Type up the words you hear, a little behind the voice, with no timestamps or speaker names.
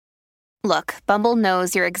Look, Bumble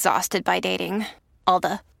knows you're exhausted by dating. All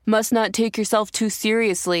the must not take yourself too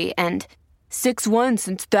seriously and 6'1"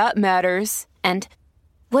 since that matters. And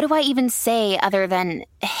what do I even say other than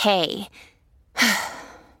hey?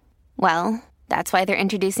 Well, that's why they're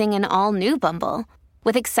introducing an all-new Bumble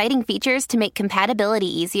with exciting features to make compatibility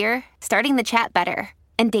easier, starting the chat better,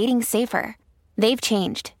 and dating safer. They've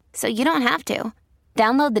changed, so you don't have to.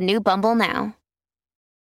 Download the new Bumble now.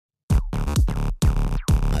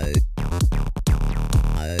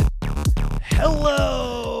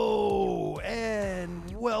 Hello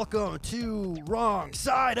and welcome to Wrong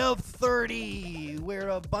Side of 30, where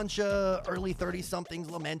a bunch of early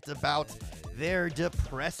 30-somethings lament about their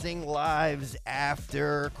depressing lives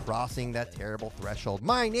after crossing that terrible threshold.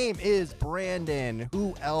 My name is Brandon.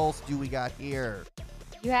 Who else do we got here?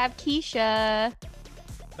 You have Keisha.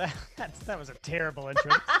 That was a terrible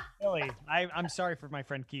intro. Billy, I'm sorry for my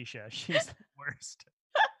friend Keisha. She's the worst.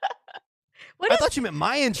 I thought you meant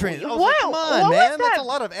my entrance. I was Whoa, like, come on, what was man. that? That's a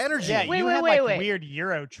lot of energy. Yeah, Wait, you wait, had wait, like wait. weird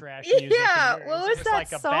Euro trash music. Yeah, in yours. what was It's that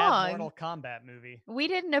like a song? bad Mortal Kombat movie. We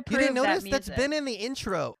didn't You approve didn't notice? that That's music. been in the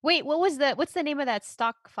intro. Wait, what's the name of that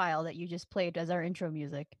stock file that you just played as our intro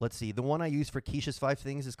music? Let's see. The one I use for Keisha's 5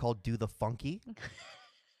 things is called Do the Funky.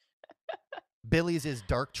 Billy's is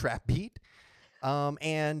Dark Trap Beat.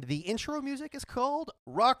 And the intro music is called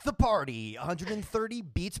Rock the Party, 130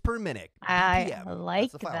 beats per minute. I BPM.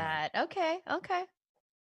 like That's the file name. that. Okay.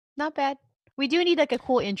 Not bad. We do need like a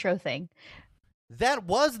cool intro thing. That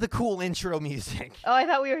was the cool intro music. Oh, I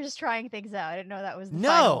thought we were just trying things out. I didn't know that was the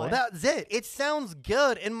final No, one. that's it. It sounds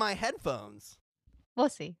good in my headphones. We'll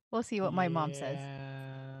see. We'll see what my mom says.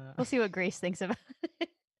 Yeah. We'll see what Grace thinks about it.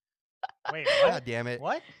 Wait, God what? damn it.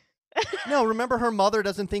 What? No, remember her mother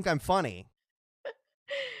doesn't think I'm funny.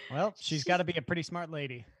 Well, she's got to be a pretty smart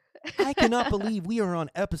lady. I cannot believe we are on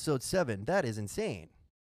episode 7. That is insane.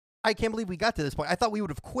 I can't believe we got to this point. I thought we would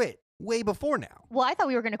have quit way before now. Well, I thought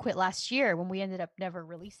we were going to quit last year when we ended up never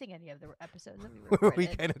releasing any of the episodes that we We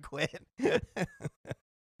recorded. kind of quit.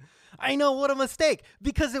 I know, what a mistake,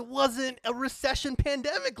 because it wasn't a recession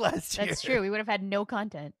pandemic last year. That's true. We would have had no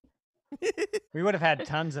content. We would have had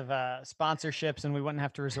tons of sponsorships and we wouldn't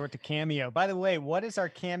have to resort to Cameo. By the way, what is our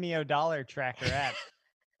Cameo dollar tracker at?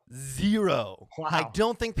 0. Wow. I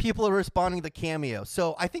don't think people are responding to Cameo.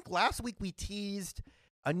 So I think last week we teased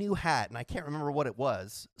a new hat, and I can't remember what it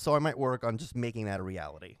was. So I might work on just making that a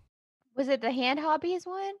reality. Was it the hand hobbies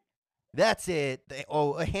one? That's it.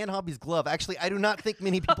 A Hand Hobbies glove. Actually, I do not think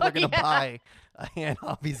many people are going to yeah. buy a Hand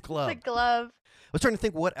Hobbies glove. The glove. I was trying to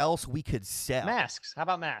think what else we could sell. Masks. How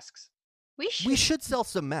about masks? We should. We should sell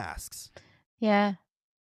some masks. Yeah.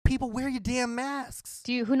 People, wear your damn masks.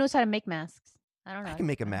 Who knows how to make masks? I don't know. I can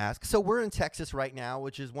make a mask. So we're in Texas right now,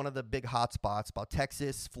 which is one of the big hot spots. About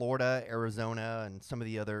Texas, Florida, Arizona, and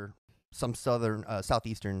some southern,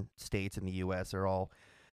 southeastern states in the U.S. are all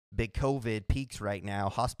big COVID peaks right now.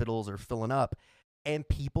 Hospitals are filling up, and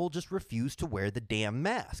people just refuse to wear the damn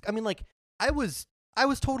mask. I mean, like I was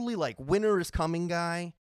totally like winter is coming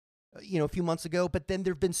guy, a few months ago. But then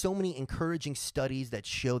there've been so many encouraging studies that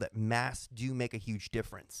show that masks do make a huge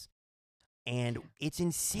difference, and it's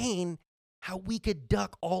insane how we could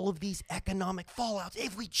duck all of these economic fallouts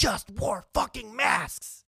if we just wore fucking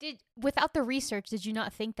masks. Without the research, did you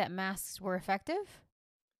not think that masks were effective?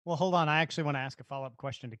 Well, hold on. I actually want to ask a follow-up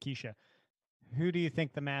question to Keisha. Who do you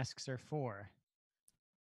think the masks are for?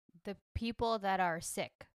 The people that are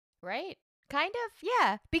sick, right? Kind of,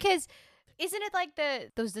 yeah. Because isn't it like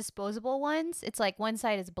those disposable ones? It's like one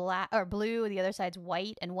side is black or blue, the other side's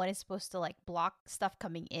white, and one is supposed to like block stuff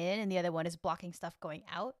coming in, and the other one is blocking stuff going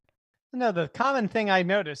out. No, the common thing I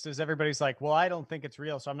noticed is everybody's like, well, I don't think it's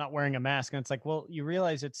real, so I'm not wearing a mask. And it's like, well, you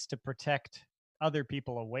realize it's to protect other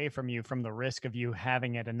people away from you from the risk of you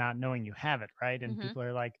having it and not knowing you have it, right? And Mhm. people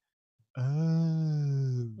are like,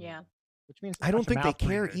 oh. Yeah. Which means I don't think they mouth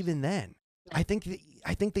care breathers. even then. I think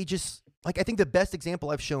they just like, I think the best example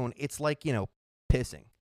I've shown, it's like, pissing.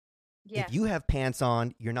 Yeah, If you have pants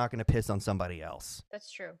on, you're not going to piss on somebody else.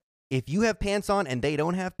 that's true. If you have pants on and they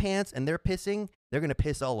don't have pants and they're pissing, they're going to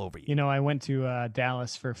piss all over you. You know, I went to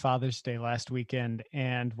Dallas for Father's Day last weekend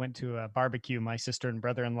and went to a barbecue my sister and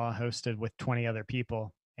brother-in-law hosted with 20 other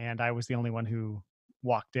people. And I was the only one who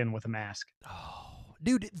walked in with a mask. Oh,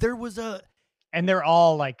 dude, there was And they're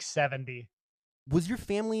all like 70. was your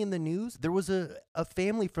family in the news? There was a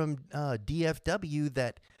family from DFW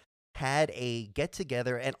that had a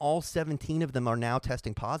get-together, and all 17 of them are now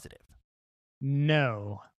testing positive.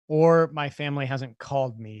 No. Or my family hasn't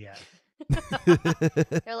called me yet.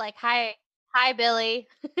 They're like, hi, Billy.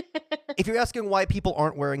 If you're asking why people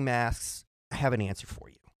aren't wearing masks, I have an answer for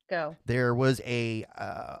you. Go. There was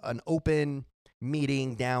an open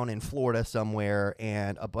meeting down in Florida somewhere,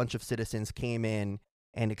 and a bunch of citizens came in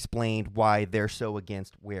and explained why they're so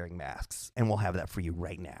against wearing masks. And we'll have that for you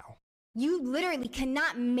right now. You literally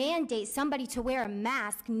cannot mandate somebody to wear a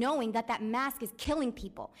mask knowing that that mask is killing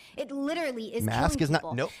people. It literally is Mask killing is not-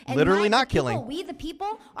 people. nope, And literally not not the people, killing. We the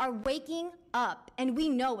people are waking up, and we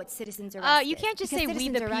know what citizens arrest You is, can't just because say we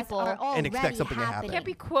citizens the arrests people are and expect already something to happen. happening, Can't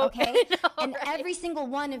be quoted okay? And already. every single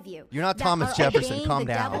one of you You're not that Thomas are Jefferson. obeying Calm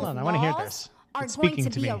the down. devil's Hold on, I wanna hear laws this. are It's going speaking to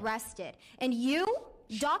to be me. arrested. And you,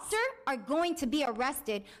 doctor, are going to be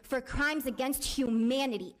arrested for crimes against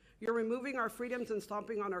humanity. You're removing our freedoms and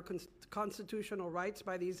stomping on our constitutional rights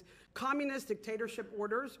by these communist dictatorship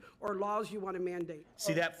orders or laws you want to mandate.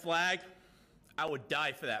 See that flag? I would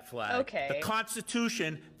die for that flag. Okay. The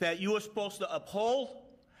Constitution that you are supposed to uphold,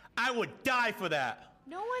 I would die for that.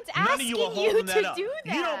 No one's None of asking you are you holding to that up. do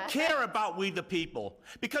that. You don't care about we the people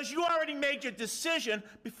because you already made your decision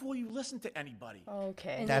before you listen to anybody.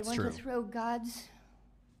 Okay. And That's they want true. to throw God's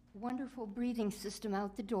wonderful breathing system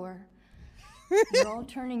out the door. You're all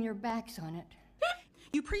turning your backs on it.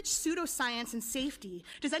 You preach pseudoscience and safety.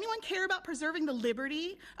 Does anyone care about preserving the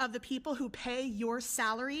liberty of the people who pay your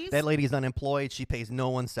salaries? That lady's unemployed. She pays no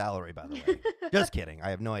one's salary, by the way. Just kidding. I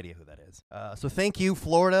have no idea who that is. So thank you,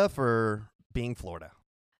 Florida, for being Florida.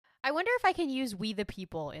 I wonder if I can use we the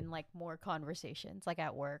people in like more conversations, like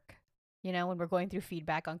at work. You know, when we're going through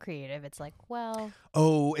feedback on creative, it's like, well,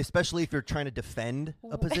 Oh, especially if you're trying to defend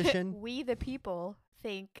a position. we the people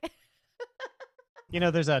think. You know,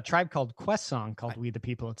 there's a Tribe Called Quest song called "We the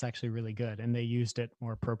People." It's actually really good, and they used it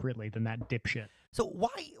more appropriately than that dipshit. So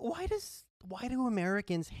why do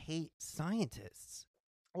Americans hate scientists?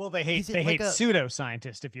 Well, they hate Is it like a-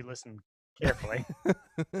 pseudoscientists if you listen carefully.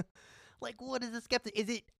 Like, what is the skeptic? Is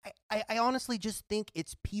it? I honestly just think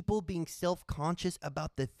it's people being self-conscious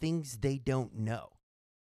about the things they don't know.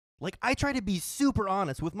 Like, I try to be super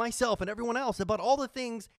honest with myself and everyone else about all the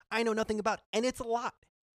things I know nothing about, and it's a lot.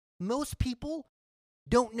 Most people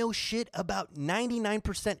don't know shit about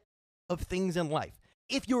 99% of things in life.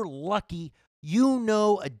 If you're lucky, you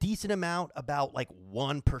know a decent amount about like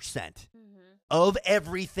 1% of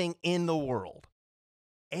everything in the world.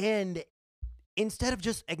 And instead of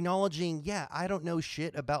just acknowledging, yeah, I don't know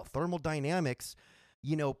shit about thermodynamics,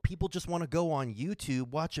 you know, people just want to go on YouTube,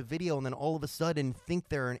 watch a video, and then all of a sudden think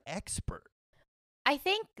they're an expert. I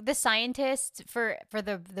think the scientists for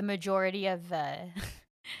the majority of the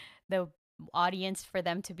audience, for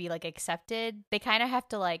them to be like accepted, they kind of have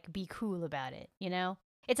to like be cool about it, you know?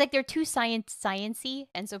 It's like they're too sciencey,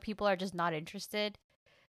 and so people are just not interested.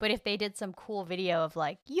 But if they did some cool video of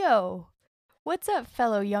like, yo, what's up,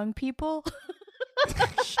 fellow young people?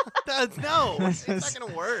 No, it's not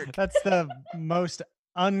going to work. That's the most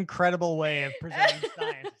uncredible way of presenting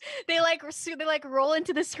science. they like roll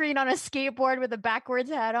into the screen on a skateboard with a backwards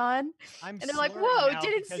hat on. I'm And they're like, slurring "Whoa, now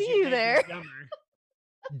didn't because see you you made me there." dumber.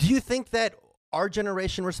 Do you think that our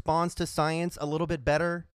generation responds to science a little bit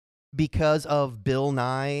better because of Bill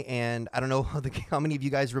Nye? And I don't know how many of you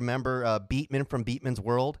guys remember Beatman from Beatman's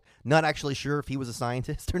World. Not actually sure if he was a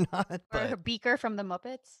scientist or not. Or But Beaker from the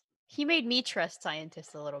Muppets. He made me trust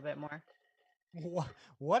scientists a little bit more.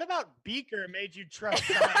 What about Beaker made you trust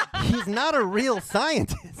science? he's not a real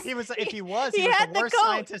scientist. He was, if he was, He he was had the the worst coat.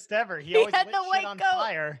 scientist ever. He He always had lit the shit white on coat.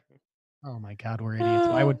 fire. Oh my God, we're idiots.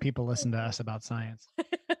 Why would people listen to us about science?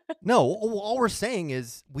 No, all we're saying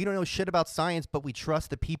is we don't know shit about science, but we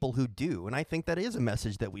trust the people who do. And I think that is a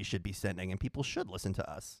message that we should be sending, and people should listen to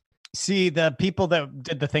us. See, the people that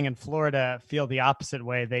did the thing in Florida feel the opposite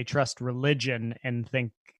way. They trust religion and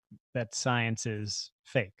think that science is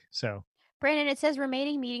fake. So Brandon, it says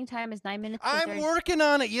remaining meeting time is 9 minutes. and I'm 30 working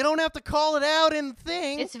on it. You don't have to call it out in the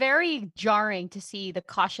thing. It's very jarring to see the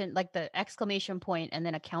caution, like the exclamation point and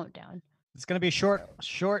then a countdown. it's going to be a short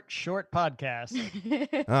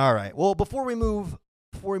podcast. All right. Well, before we move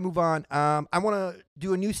on, I want to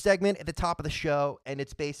do a new segment at the top of the show, and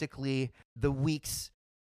it's basically the week's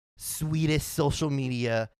sweetest social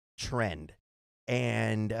media trend.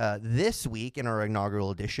 And this week, in our inaugural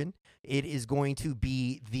edition, it is going to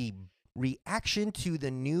be the reaction to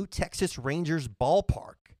the new Texas Rangers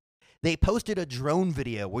ballpark. They posted a drone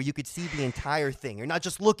video where you could see the entire thing. You're not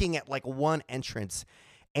just looking at like one entrance,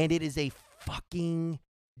 and it is a fucking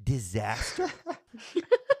disaster.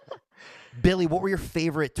 Billy, what were your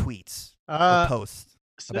favorite tweets or posts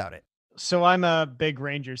about it? So I'm a big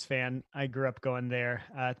Rangers fan. I grew up going there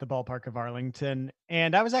at the ballpark of Arlington,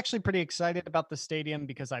 and I was actually pretty excited about the stadium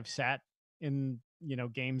because I've sat in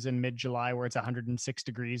games in mid-July where it's 106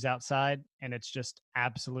 degrees outside and it's just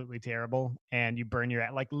absolutely terrible, and you burn your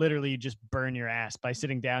literally you just burn your ass by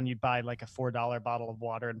sitting down. You'd buy like a $4 bottle of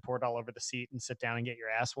water and pour it all over the seat and sit down and get your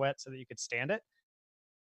ass wet so that you could stand it.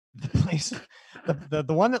 The place,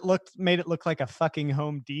 the one that made it look like a fucking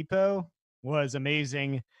Home Depot was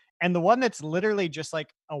amazing. And the one that's literally just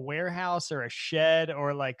like a warehouse or a shed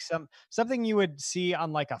or like something you would see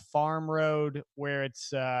on like a farm road where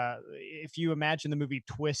it's if you imagine the movie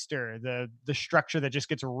Twister, the structure that just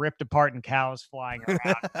gets ripped apart and cows flying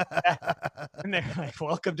around. And they're like,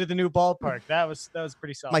 "Welcome to the new ballpark." That was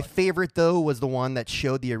pretty solid. My favorite though was the one that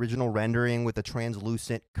showed the original rendering with the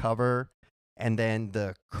translucent cover, and then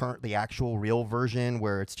the actual real version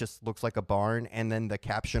where it just looks like a barn, and then the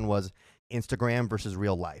caption was Instagram versus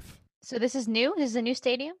real life. So this is new? This is a new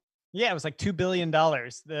stadium? Yeah, it was like $2 billion.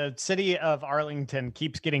 The city of Arlington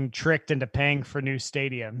keeps getting tricked into paying for new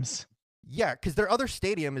stadiums. Yeah, because their other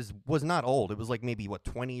stadium was not old. It was like maybe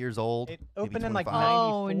 20 years old. It opened in like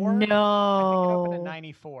 25. 94. Oh, no. I think it opened in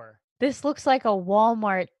 94. This looks like a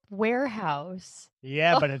Walmart warehouse.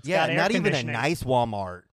 Yeah, but it's got air not even a conditioning. nice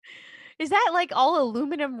Walmart. Is that like all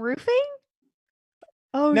aluminum roofing?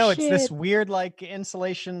 Oh, No, shit. it's this weird like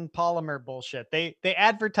insulation polymer bullshit. They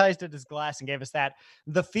advertised it as glass and gave us that.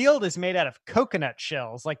 The field is made out of coconut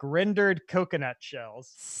shells, like rendered coconut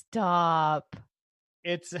shells. Stop.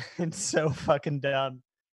 It's so fucking dumb.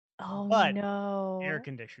 Oh, But no. air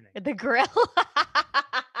conditioning. The grill.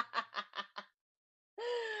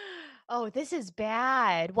 Oh, this is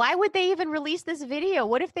bad. Why would they even release this video?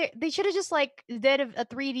 What if they should have just like did a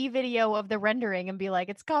 3D video of the rendering and be like,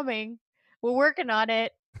 it's coming. We're working on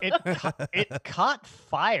it. It caught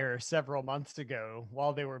fire several months ago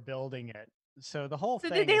while they were building it. So the whole So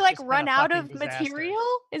thing did they has like just been run a out fucking of disaster.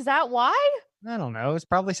 material? Is that why? I don't know. It's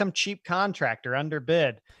probably some cheap contractor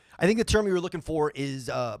underbid. I think the term you were looking for is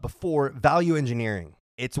before value engineering.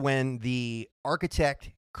 It's when the architect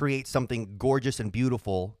creates something gorgeous and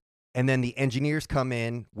beautiful, and then the engineers come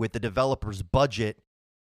in with the developer's budget,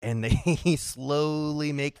 and they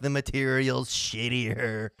slowly make the materials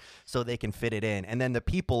shittier so they can fit it in. And then the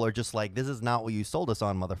people are just like, this is not what you sold us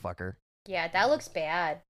on, motherfucker. Yeah, that looks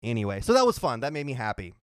bad. Anyway, so that was fun. That made me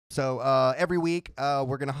happy. So every week,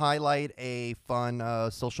 we're going to highlight a fun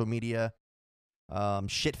social media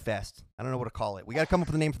shit fest. I don't know what to call it. We got to come up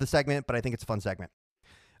with a name for the segment, but I think it's a fun segment.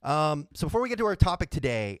 So before we get to our topic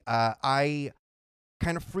today, I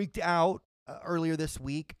kind of freaked out earlier this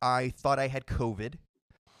week. I thought I had COVID.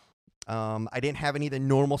 I didn't have any of the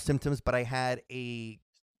normal symptoms, but I had a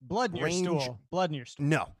Blood in your stool. Blood in your stool.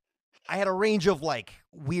 No. I had a range of like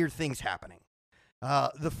weird things happening.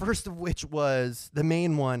 The first of which was the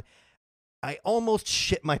main one. I almost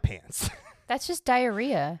shit my pants. That's just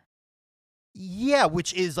diarrhea. Yeah,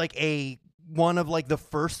 which is like one of like the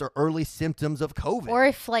first or early symptoms of COVID. Or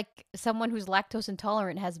if like someone who's lactose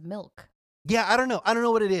intolerant has milk. Yeah, I don't know. I don't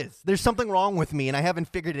know what it is. There's something wrong with me, and I haven't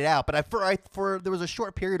figured it out. But there was a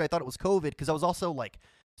short period I thought it was COVID because I was also like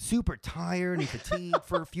super tired and fatigued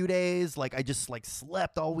for a few days. Like I just like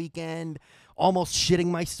slept all weekend, almost shitting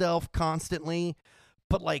myself constantly.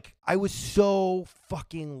 But like I was so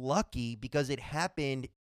fucking lucky because it happened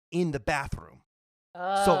in the bathroom.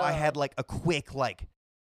 Oh. So I had like a quick like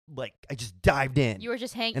I just dived in. You were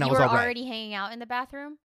just and you I was were all right. already hanging out in the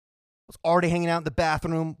bathroom? Was already hanging out in the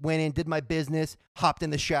bathroom, went in, did my business, hopped in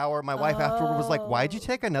the shower. My wife afterward was like, "Why'd you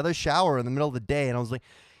take another shower in the middle of the day?" And I was like,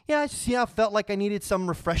 "Yeah, I felt like I needed some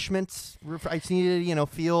refreshments. I just needed,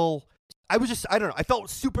 feel." I don't know. I felt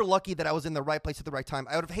super lucky that I was in the right place at the right time.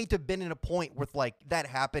 I would have hated to have been in a point with like that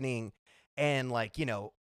happening and like,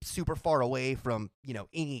 super far away from,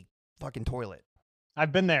 any fucking toilet.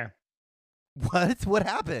 I've been there. What? What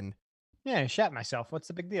happened? Yeah, I shat myself. What's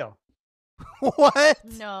the big deal? What?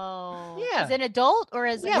 No. Yeah. As an adult or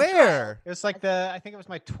as Yeah, Where? It was like I think it was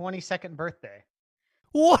my 22nd birthday.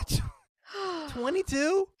 What?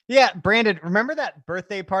 22? Yeah, Brandon, remember that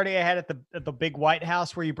birthday party I had at the big White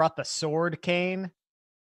House where you brought the sword cane?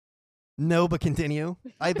 No, but continue.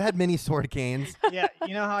 I've had many sword canes. Yeah,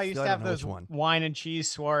 you know how I used So I to don't have know those which one. wine and cheese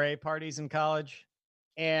soiree parties in college?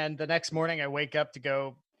 And the next morning I wake up to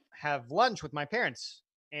go have lunch with my parents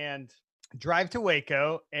and drive to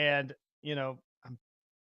Waco, and I'm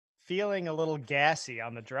feeling a little gassy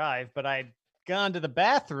on the drive, but I'd gone to the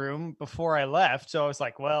bathroom before I left, so I was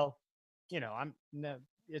like, well,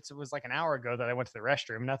 it was like an hour ago that I went to the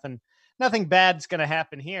restroom. Nothing bad's gonna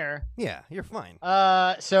happen here. Yeah, you're fine.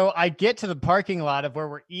 So I get to the parking lot of where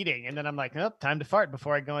we're eating, and then I'm like, oh, time to fart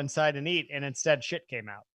before I go inside and eat, and instead shit came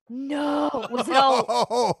out. No.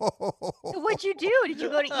 So what'd you do? Did you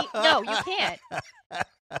go to eat? No, you can't.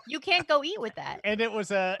 You can't go eat with that. And it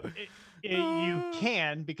was you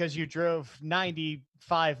can, because you drove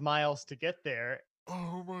 95 miles to get there.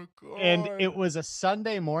 Oh my God. And it was a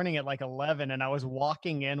Sunday morning at like 11, and I was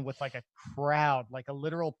walking in with like a crowd, like a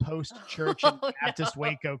literal post-church and Baptist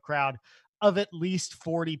Waco crowd of at least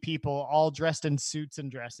 40 people, all dressed in suits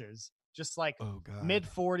and dresses, just like mid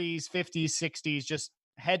 40s, 50s, 60s, just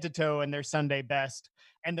head to toe in their Sunday best.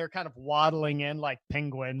 And they're kind of waddling in like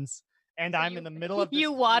penguins. And I'm in the middle of this.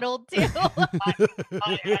 You waddled too.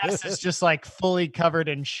 My ass is just like fully covered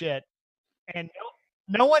in shit. And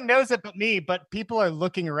no one knows it but me, but people are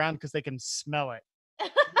looking around because they can smell it.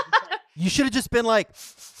 You should have just been like,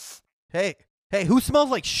 hey, who smells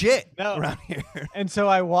like shit around here? And so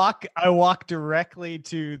I walk directly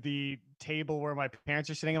to the table where my parents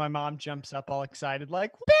are sitting, and my mom jumps up all excited,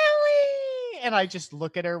 like, Billy! And I just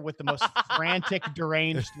look at her with the most frantic,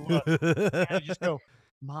 deranged look. And I just go,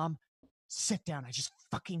 Mom, sit down. I just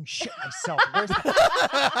fucking shit myself.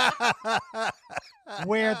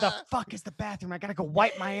 Where the fuck is the bathroom? I gotta go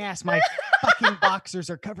wipe my ass. My fucking boxers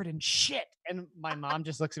are covered in shit. And my mom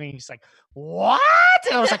just looks at me and she's like, what?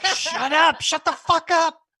 And I was like, shut up. Shut the fuck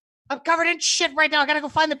up. I'm covered in shit right now. I gotta go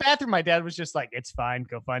find the bathroom. My dad was just like, it's fine.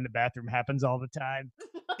 Go find the bathroom. Happens all the time.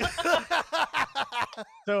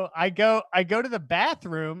 So I go to the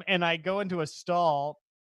bathroom, and I go into a stall,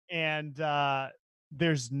 and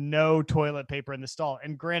there's no toilet paper in the stall.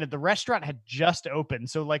 And granted, the restaurant had just opened.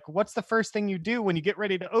 So like, what's the first thing you do when you get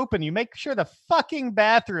ready to open? You make sure the fucking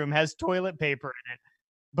bathroom has toilet paper in it.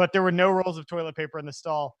 But there were no rolls of toilet paper in the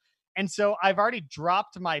stall. And so I've already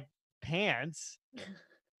dropped my pants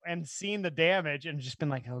and seen the damage and just been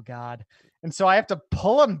like, oh God. And so I have to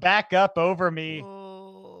pull them back up over me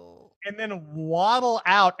and then waddle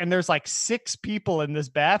out. And there's like 6 people in this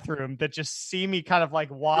bathroom that just see me kind of like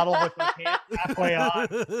waddle with my pants halfway on.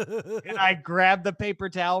 And I grab the paper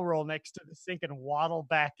towel roll next to the sink and waddle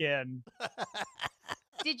back in.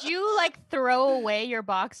 Did you like throw away your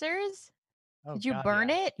boxers? Oh, Did you God, burn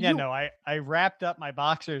it? Yeah, no, I wrapped up my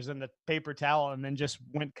boxers in the paper towel and then just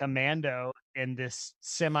went commando in this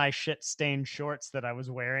semi-shit stained shorts that I was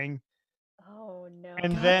wearing. Oh, no.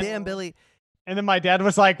 And then, damn, Billy. And then my dad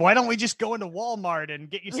was like, why don't we just go into Walmart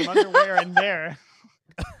and get you some underwear in there?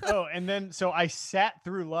 So I sat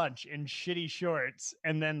through lunch in shitty shorts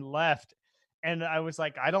and then left. And I was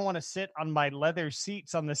like, I don't want to sit on my leather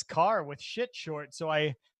seats on this car with shit shorts. So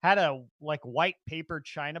I had a like white paper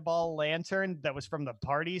China ball lantern that was from the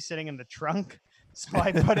party sitting in the trunk. So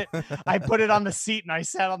I put it on the seat, and I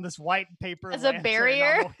sat on this white paper as a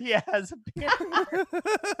barrier. As a barrier.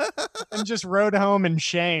 And just rode home in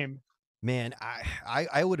shame. Man,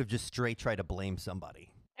 I would have just straight tried to blame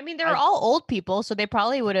somebody. I mean, they were all old people, so they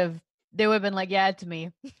probably would have been like, yeah, it's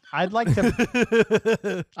me. I'd like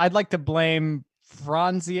to blame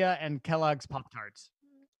Franzia and Kellogg's Pop-Tarts.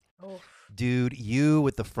 Oh. Dude, you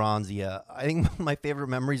with the Franzia. I think one of my favorite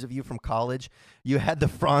memories of you from college, you had the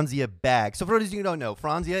Franzia bag. So for those of you who don't know,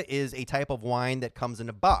 Franzia is a type of wine that comes in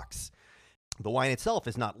a box. The wine itself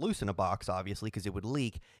is not loose in a box, obviously, because it would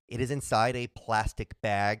leak. It is inside a plastic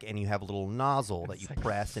bag, and you have a little nozzle that you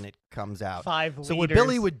press, and it comes out. 5 liters. So what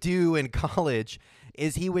Billy would do in college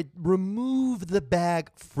is he would remove the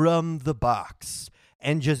bag from the box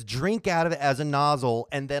and just drink out of it as a nozzle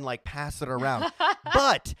and then like pass it around.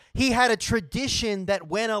 But he had a tradition that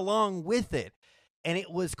went along with it, and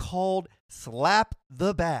it was called Slap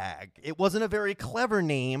the Bag. It wasn't a very clever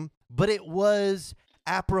name, but it was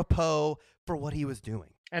apropos for what he was doing.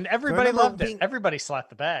 And everybody loved it. Everybody slapped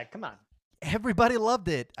the bag. Come on. Everybody loved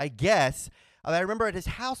it, I guess. I remember at his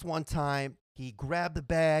house one time, he grabbed the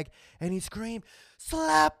bag and he screamed,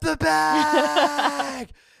 "Slap the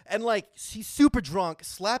bag!" And like, he's super drunk,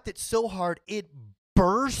 slapped it so hard, it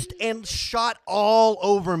burst and shot all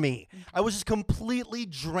over me. I was just completely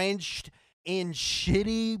drenched in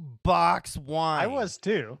shitty box wine. I was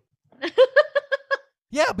too.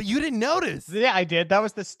 Yeah, but you didn't notice. Yeah, I did. That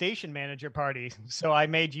was the station manager party. So I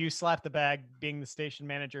made you slap the bag, being the station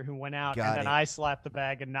manager who went out. And then I slapped the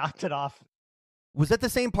bag and knocked it off. Was that the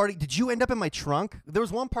same party? Did you end up in my trunk? There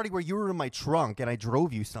was one party where you were in my trunk and I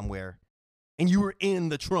drove you somewhere. And you were in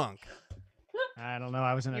the trunk. I don't know.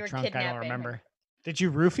 I was in You a were trunk. I don't kidnapping remember. her. Did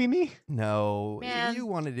you roofie me? No. Man. You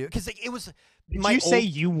wanted to. Because it was. Did you say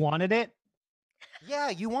you wanted it? Yeah,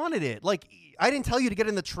 you wanted it. Like, I didn't tell you to get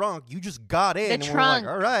in the trunk. You just got in. The and trunk.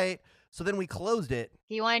 We're like, all right. So then we closed it.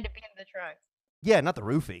 He wanted to be in the trunk. Yeah, not the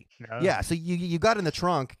roofie. No. Yeah, so you got in the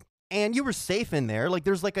trunk. And you were safe in there. Like,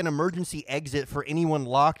 there's like an emergency exit for anyone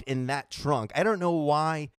locked in that trunk. I don't know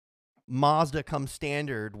why Mazda comes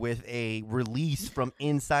standard with a release from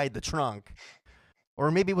inside the trunk. Or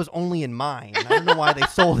maybe it was only in mine. I don't know why they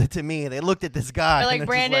sold it to me. They looked at this guy. They're like, and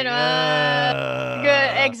Brandon, just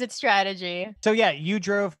good exit strategy. So yeah, you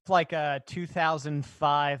drove like a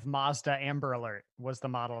 2005 Mazda Amber Alert was the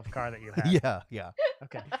model of car that you had. Yeah.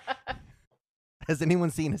 Okay. Has anyone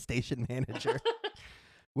seen a station manager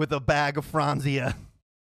with a bag of Franzia?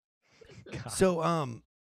 God. So,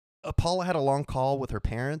 Paula had a long call with her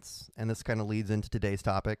parents, and this kind of leads into today's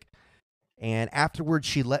topic. And afterwards,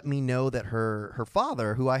 she let me know that her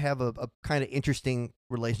father, who I have a kind of interesting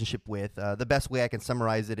relationship with, the best way I can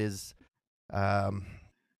summarize it is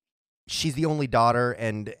she's the only daughter,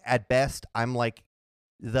 and at best, I'm like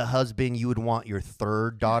the husband you would want your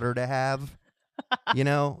third daughter to have,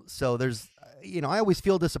 So there's, I always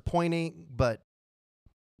feel disappointing, but,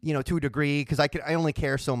 to a degree, because I only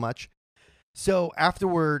care so much. So after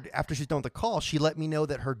she's done with the call, she let me know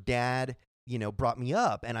that her dad brought me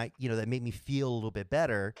up, and that made me feel a little bit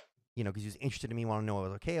better, because he was interested in me, wanted to know I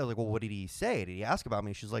was okay. I was like, well, what did he say? Did he ask about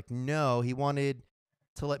me? She's like, no, he wanted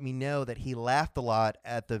to let me know that he laughed a lot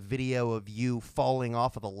at the video of you falling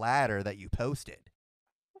off of the ladder that you posted.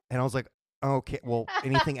 And I was like, okay, well,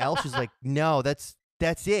 anything else? She's like, no, that's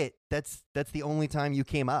it. That's the only time you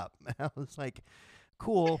came up. And I was like,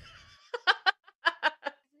 cool.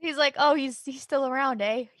 He's like, oh, he's still around,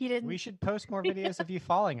 eh? He didn't. We should post more videos of you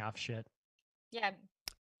falling off shit. Yeah.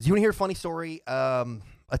 Do you want to hear a funny story? A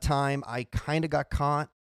time I kind of got caught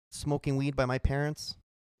smoking weed by my parents.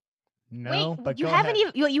 No, Wait, but you go haven't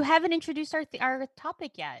ahead. even you haven't introduced our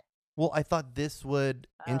topic yet. Well, I thought this would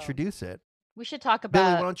introduce it. We should talk about.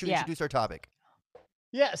 Billy, why don't you introduce our topic?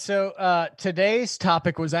 Yeah, so today's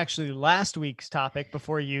topic was actually last week's topic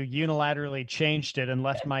before you unilaterally changed it and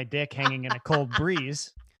left my dick hanging in a cold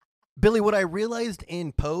breeze. Billy, what I realized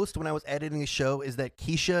in post when I was editing the show is that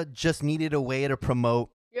Keisha just needed a way to promote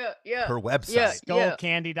her website.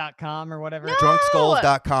 Skullcandy.com or whatever. No!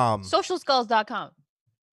 Drunkskulls.com. Socialskulls.com.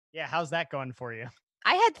 Yeah, how's that going for you?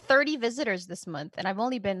 I had 30 visitors this month, and I've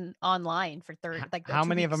only been online for 30. How 2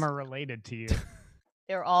 many of weeks. them are related to you?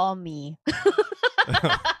 They're all me.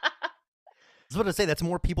 I was about to say, that's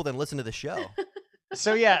more people than listen to the show.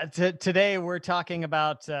 So yeah, today we're talking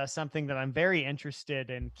about something that I'm very interested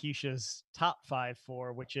in Keisha's top 5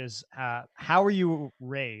 for, which is how were you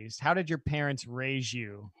raised? How did your parents raise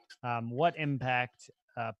you? What impact,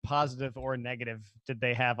 positive or negative, did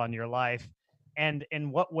they have on your life? And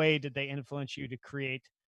in what way did they influence you to create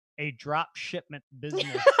a drop shipment business?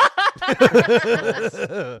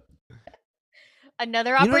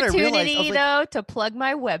 Another You know what I realized? I opportunity, was like- though, to plug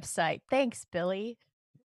my website. Thanks, Billy.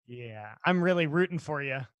 Yeah, I'm really rooting for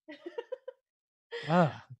you.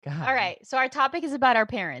 Oh, God. All right. So our topic is about our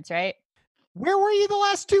parents, right? Where were you the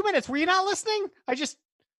last 2 minutes? Were you not listening? Oh, yeah,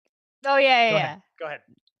 Go yeah. ahead. Go ahead.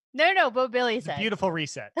 No, what Billy It's a said. beautiful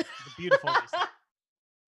reset. It's a beautiful reset.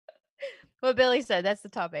 What Billy said. That's the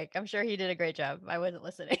topic. I'm sure he did a great job. I wasn't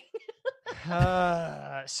listening.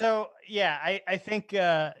 So yeah, I think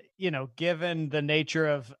given the nature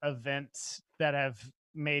of events that have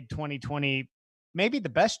made 2020 maybe the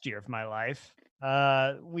best year of my life,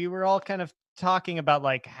 we were all kind of talking about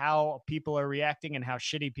like how people are reacting and how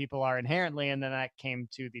shitty people are inherently, and then that came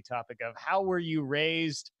to the topic of how were you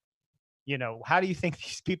raised? How do you think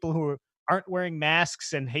these people who aren't wearing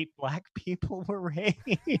masks and hate black people were raised?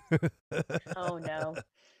 Oh, no.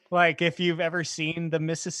 Like, if you've ever seen the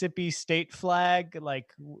Mississippi state flag, like,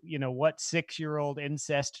 what 6-year-old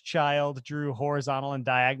incest child drew horizontal and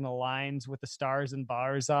diagonal lines with the stars and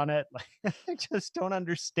bars on it? Like, I just don't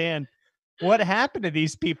understand what happened to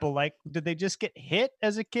these people. Like, did they just get hit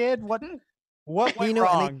as a kid? What went and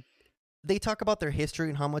wrong? They talk about their history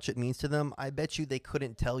and how much it means to them. I bet you they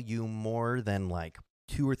couldn't tell you more than like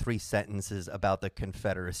 2 or 3 sentences about the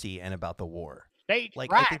Confederacy and about the war. State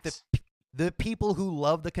Like, rats. I think that the people who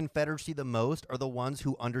love the Confederacy the most are the ones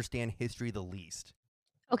who understand history the least.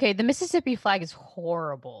 Okay, the Mississippi flag is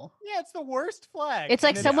horrible. Yeah, it's the worst flag. It's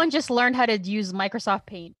like And someone just learned how to use Microsoft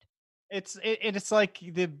Paint. It's like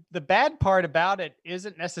the bad part about it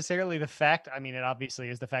isn't necessarily the fact. I mean, it obviously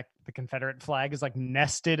is the fact that the Confederate flag is like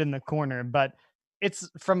nested in the corner, but it's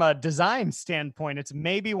from a design standpoint, it's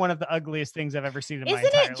maybe one of the ugliest things I've ever seen in my Isn't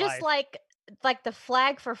entire it just life. like the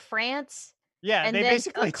flag for France? Yeah, and they then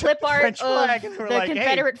basically a took clip the art French of flag and were the like, "Hey,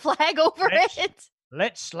 Confederate flag over let's- it.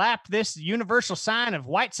 let's slap this universal sign of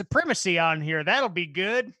white supremacy on here. That'll be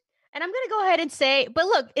good." And I'm gonna go ahead and say, but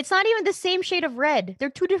look, it's not even the same shade of red. They're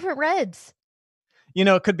 2 different reds.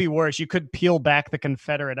 It could be worse. You could peel back the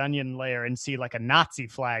Confederate onion layer and see like a Nazi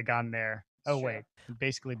flag on there. Oh, Sure. wait. It'd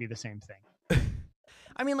basically be the same thing.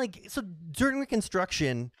 I mean, like, so during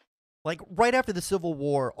Reconstruction, Like right after the Civil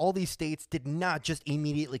War, all these states did not just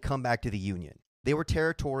immediately come back to the Union. They were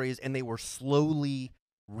territories and they were slowly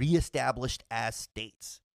reestablished as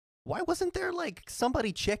states. Why wasn't there like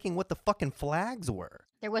somebody checking what the fucking flags were?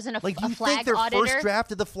 There wasn't a, like, a you flag think their auditor? first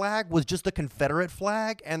draft of the flag was just the Confederate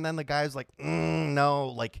flag, and then the guy's like, no,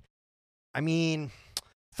 like, I mean,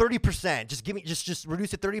 30%. Just give me, just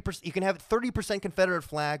reduce it 30%. You can have 30% Confederate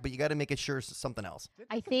flag, but you got to make it sure it's something else. Did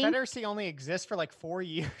I the think- Confederacy only exist for like 4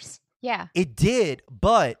 years? Yeah. It did,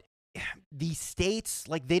 but the states,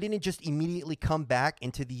 like, they didn't just immediately come back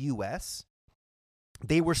into the U.S.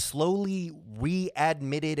 They were slowly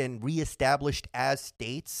readmitted and reestablished as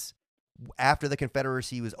states after the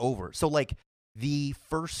Confederacy was over. So, like, the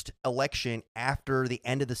first election after the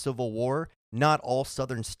end of the Civil War, not all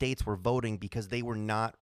southern states were voting because they were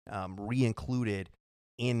not re-included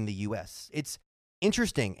in the U.S. It's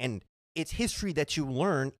interesting, and it's history that you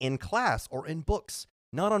learn in class or in books,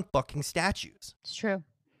 not on fucking statues. It's true.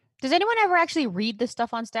 Does anyone ever actually read the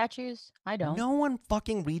stuff on statues? I don't. No one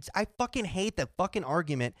fucking reads. I fucking hate that fucking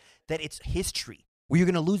argument that it's history, where you're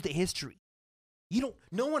going to lose the history.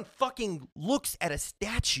 No one fucking looks at a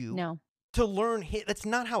statue to learn. That's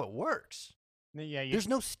not how it works. Yeah, There's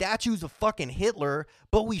no statues of fucking Hitler,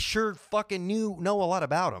 but we sure fucking know a lot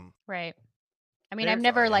about him. Right. I mean, There- I've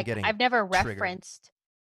never Sorry, I'm I've never triggered. referenced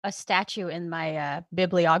a statue in my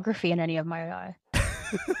bibliography in any of my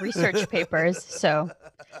research papers. So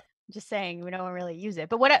just saying, we don't really use it.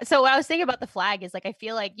 But what I was thinking about the flag is, like, I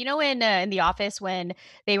feel like, in The Office when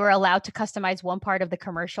they were allowed to customize one part of the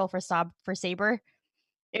commercial for Sabre,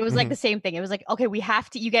 it was like the same thing. It was like, okay,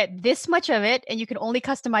 you get this much of it and you can only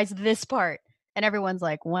customize this part. And everyone's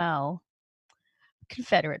like, wow,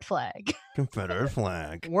 Confederate flag. Confederate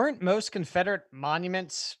flag. Weren't most Confederate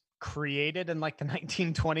monuments created in like the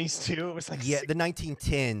 1920s too? It was like Yeah, the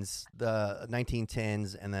 1910s,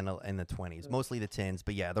 and then in the 20s, mostly the 10s.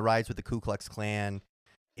 But yeah, the rise with the Ku Klux Klan,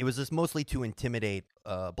 it was just mostly to intimidate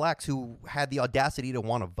blacks who had the audacity to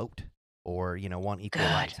want to vote or want equal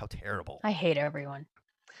rights. How terrible! I hate everyone.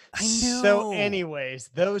 I know. So anyways,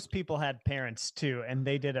 those people had parents too, and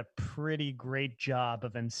they did a pretty great job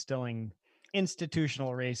of instilling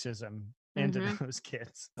institutional racism into those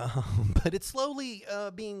kids. But it's slowly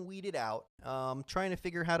being weeded out. Trying to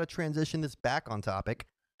figure how to transition this back on topic.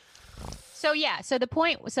 So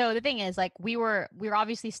the thing is, like, we were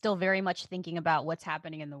obviously still very much thinking about what's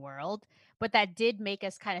happening in the world, but that did make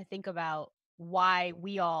us kind of think about why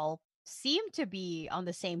we all seem to be on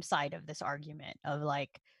the same side of this argument of,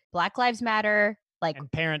 like, Black Lives Matter, like,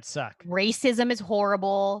 And parents suck. racism is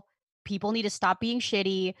horrible, people need to stop being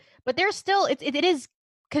shitty, but there's still it is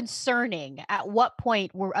concerning at what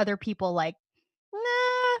point were other people like, nah,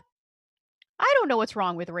 I don't know what's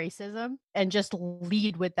wrong with racism, and just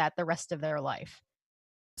lead with that the rest of their life.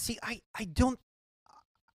 See, I'm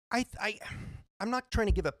not trying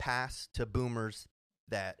to give a pass to boomers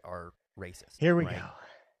that are racist. Here we right? go.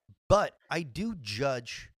 But I do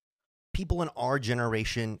judge people in our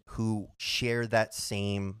generation who share that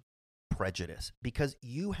same prejudice because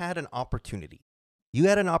you had an opportunity. You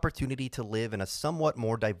had an opportunity to live in a somewhat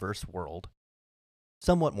more diverse world.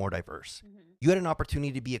 Somewhat more diverse. You had an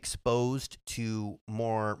opportunity to be exposed to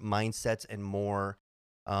more mindsets and more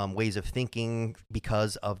ways of thinking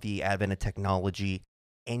because of the advent of technology,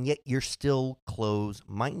 and yet you're still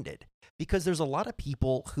close-minded. Because there's a lot of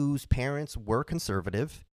people whose parents were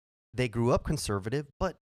conservative, they grew up conservative,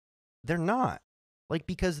 but they're not. Like,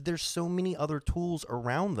 because there's so many other tools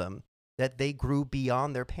around them that they grew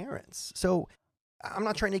beyond their parents. So I'm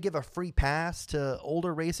not trying to give a free pass to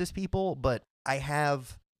older racist people, but I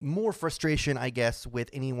have more frustration, I guess, with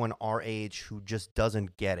anyone our age who just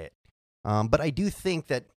doesn't get it. But I do think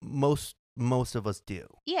that most of us do.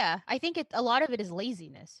 Yeah, I think a lot of it is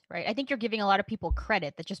laziness, right? I think you're giving a lot of people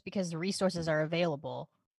credit that just because the resources are available,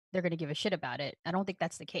 they're going to give a shit about it. I don't think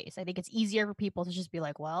that's the case. I think it's easier for people to just be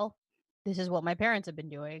like, well, this is what my parents have been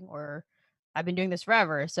doing, or I've been doing this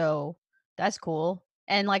forever, so that's cool.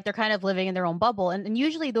 And, like, they're kind of living in their own bubble. And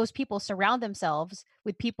usually those people surround themselves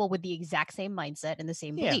with people with the exact same mindset and the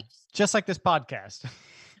same beliefs. Just like this podcast.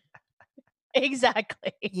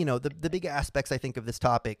 Exactly. The big aspects, I think, of this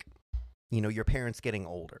topic, your parents getting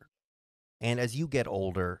older. And as you get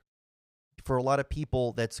older, for a lot of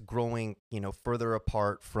people, that's growing, further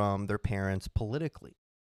apart from their parents politically.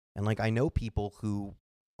 And, like, I know people who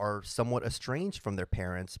are somewhat estranged from their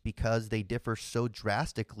parents because they differ so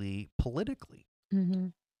drastically politically. Mm-hmm.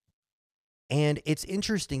 And it's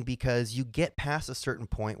interesting because you get past a certain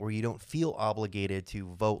point where you don't feel obligated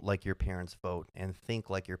to vote like your parents vote and think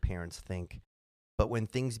like your parents think. But when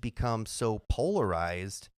things become so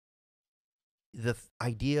polarized,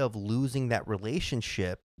 idea of losing that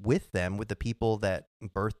relationship with them, with the people that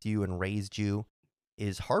birthed you and raised you,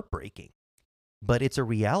 is heartbreaking. But it's a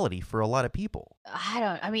reality for a lot of people.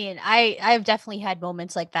 I've definitely had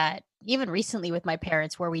moments like that, even recently with my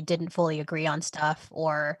parents, where we didn't fully agree on stuff,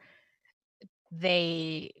 or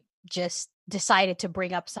they just decided to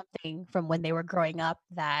bring up something from when they were growing up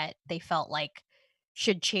that they felt like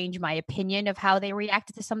should change my opinion of how they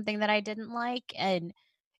reacted to something that I didn't like. And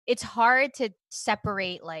it's hard to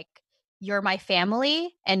separate, like, you're my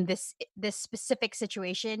family and this specific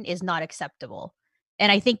situation is not acceptable.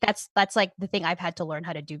 And I think that's like the thing I've had to learn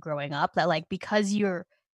how to do growing up, that like, because you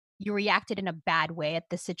reacted in a bad way at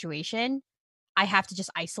this situation, I have to just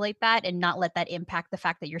isolate that and not let that impact the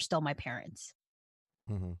fact that you're still my parents.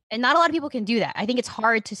 Mm-hmm. And not a lot of people can do that. I think it's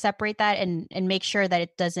hard to separate that and make sure that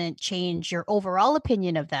it doesn't change your overall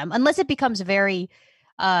opinion of them, unless it becomes very,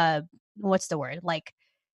 what's the word? Like,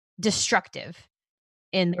 destructive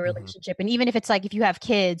in the relationship. And even if it's like, if you have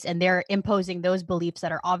kids and they're imposing those beliefs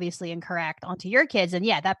that are obviously incorrect onto your kids, and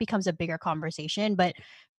yeah, that becomes a bigger conversation. But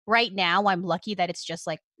right now I'm lucky that it's just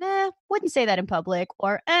like, wouldn't say that in public,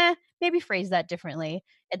 or maybe phrase that differently.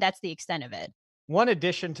 And that's the extent of it. One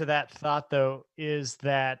addition to that thought, though, is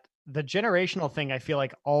that the generational thing, I feel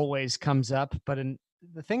like, always comes up. But in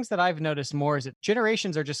the things that I've noticed more is that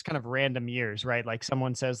generations are just kind of random years, right? Like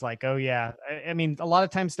someone says like, oh yeah, I mean, a lot of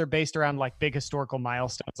times they're based around like big historical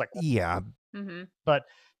milestones. Like, yeah. Mm-hmm. But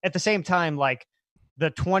at the same time, like the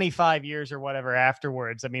 25 years or whatever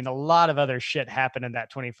afterwards, I mean, a lot of other shit happened in that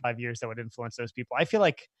 25 years that would influence those people. I feel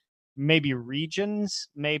like maybe regions,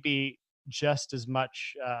 maybe just as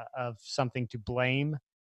much of something to blame,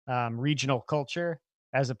 regional culture,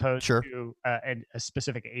 as opposed to a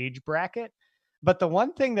specific age bracket. But the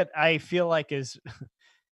one thing that I feel like is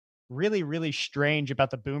really, really strange about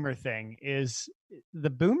the boomer thing is the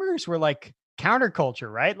boomers were like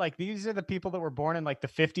counterculture, right? Like, these are the people that were born in like the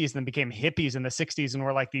 50s and then became hippies in the 60s and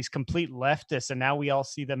were like these complete leftists. And now we all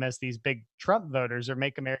see them as these big Trump voters or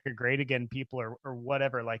Make America Great Again people, or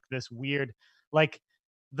whatever, like this weird, like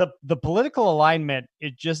the political alignment,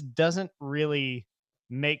 it just doesn't really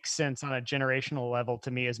make sense on a generational level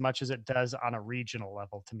to me as much as it does on a regional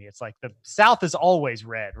level to me. It's like the South is always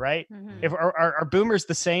red, right? Mm-hmm. If are boomers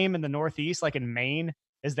the same in the Northeast, like in Maine,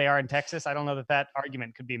 as they are in Texas? I don't know that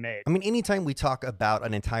argument could be made. I mean, anytime we talk about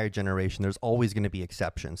an entire generation, there's always going to be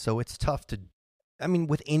exceptions. So it's tough to, I mean,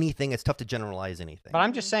 with anything, it's tough to generalize anything. But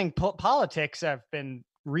I'm just saying politics have been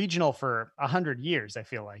regional for 100 years, I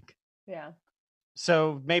feel like. Yeah.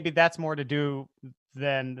 So maybe that's more to do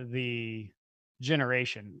than the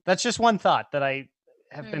generation. That's just one thought that I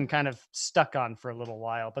have been kind of stuck on for a little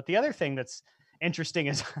while. But the other thing that's interesting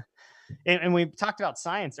is, and we talked about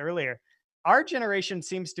science earlier, our generation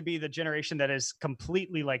seems to be the generation that is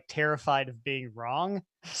completely like terrified of being wrong.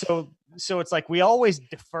 So it's like we always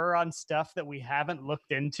defer on stuff that we haven't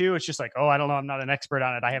looked into. It's just like, oh, I don't know, I'm not an expert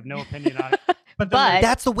on it, I have no opinion on it. But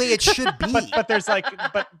that's the way it should be. But there's like,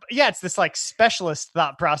 but yeah, it's this like specialist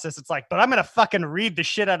thought process. It's like, but I'm going to fucking read the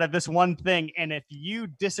shit out of this one thing. And if you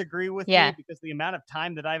disagree with me because the amount of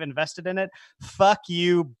time that I've invested in it, fuck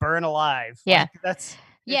you, burn alive. Yeah. Like, it's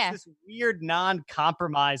this weird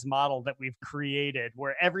non-compromise model that we've created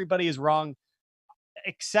where everybody is wrong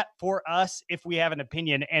except for us if we have an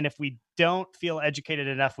opinion. And if we don't feel educated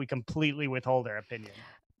enough, we completely withhold our opinion.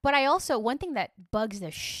 But I also, one thing that bugs the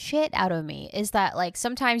shit out of me is that, like,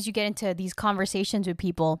 sometimes you get into these conversations with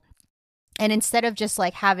people and instead of just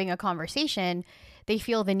like having a conversation, they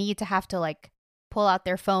feel the need to have to like pull out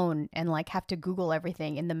their phone and like have to Google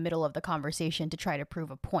everything in the middle of the conversation to try to prove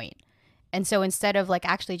a point. And so instead of like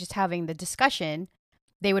actually just having the discussion,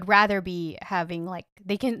 they would rather be having like,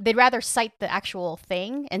 they'd rather cite the actual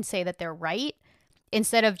thing and say that they're right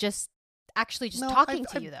instead of just actually just talking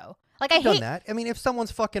to you though. Like, I've done that. I mean, if someone's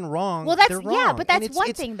fucking wrong, well, that's they're wrong. yeah, but that's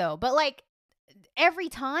one thing though. But like every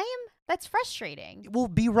time, that's frustrating. Well,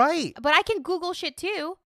 be right. But I can Google shit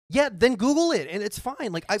too. Yeah, then Google it, and it's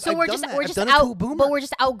fine. Like I've done that. We're I've just done out, it to a boomer. but we're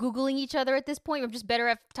just out Googling each other at this point. We're just better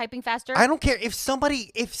at typing faster. I don't care if somebody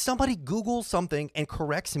Googles something and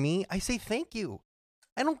corrects me. I say thank you.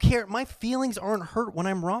 I don't care. My feelings aren't hurt when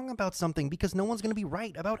I'm wrong about something because no one's going to be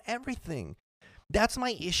right about everything. That's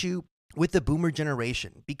my issue with the boomer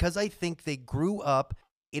generation, because I think they grew up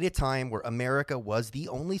in a time where America was the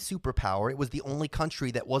only superpower. It was the only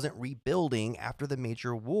country that wasn't rebuilding after the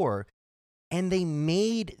major war. And they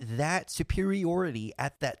made that superiority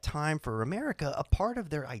at that time for America a part of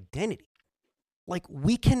their identity. Like,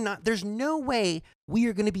 we cannot, there's no way we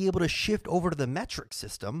are going to be able to shift over to the metric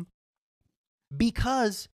system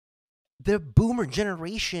because the boomer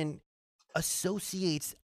generation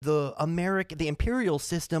associates the imperial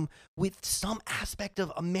system with some aspect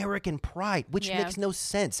of American pride, which makes no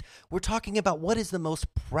sense. We're talking about what is the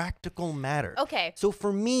most practical matter. Okay. So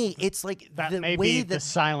for me, it's like that the may way be that the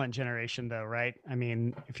silent generation, though, right? I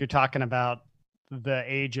mean, if you're talking about the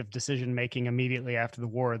age of decision making immediately after the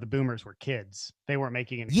war, the boomers were kids. They weren't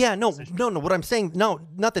making any. no. What I'm saying, no,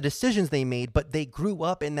 not the decisions they made, but they grew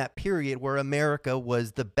up in that period where America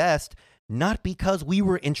was the best, not because we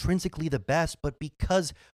were intrinsically the best, but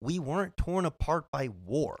because we weren't torn apart by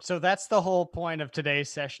war. So that's the whole point of today's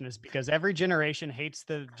session, is because every generation hates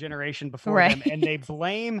the generation before Right. them, and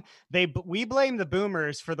we blame the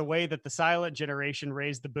boomers for the way that the silent generation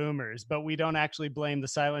raised the boomers, but we don't actually blame the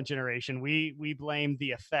silent generation. We blame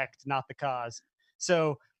the effect, not the cause.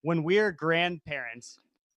 So when we're grandparents,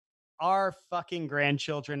 our fucking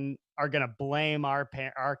grandchildren are going to blame our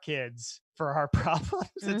kids for our problems.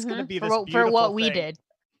 It's going to be this for beautiful what we thing. did.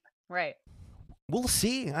 Right. We'll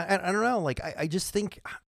see. I don't know. Like, I just think,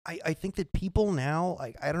 I think that people now,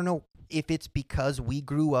 like, I don't know if it's because we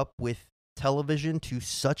grew up with television to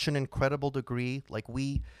such an incredible degree. Like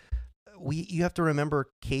you have to remember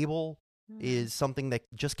cable is something that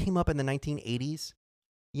just came up in the 1980s,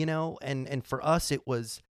 and for us it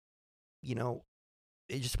was,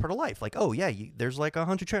 it's just part of life. Like, oh yeah, there's like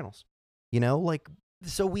 100 channels, like,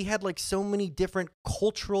 so we had like so many different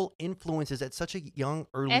cultural influences at such a young,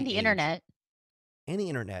 early And the age. internet. And the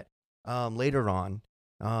internet. Later on,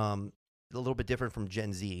 a little bit different from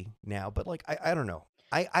Gen Z now, but like, I don't know.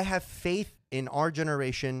 I have faith in our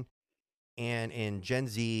generation and in Gen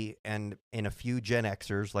Z and in a few Gen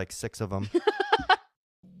Xers, like 6 of them.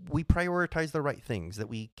 We prioritize the right things, that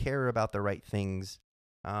we care about the right things.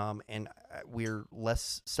 And we're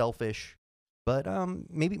less selfish, but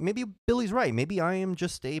maybe Billy's right. Maybe I am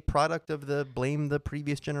just a product of blame the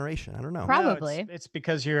previous generation. I don't know. Probably. No, it's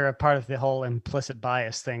because you're a part of the whole implicit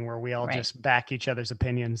bias thing where we all Right. just back each other's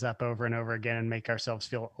opinions up over and over again and make ourselves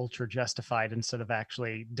feel ultra justified instead of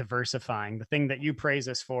actually diversifying. The thing that you praise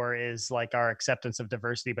us for is like our acceptance of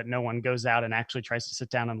diversity, but no one goes out and actually tries to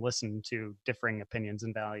sit down and listen to differing opinions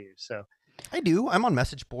and values. So I do. I'm on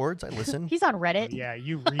message boards. I listen. He's on Reddit. yeah,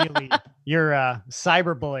 you really, your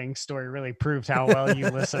cyberbullying story really proved how well you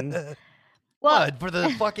listen. Well, What, for the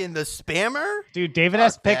fucking the spammer? Dude, David Fuck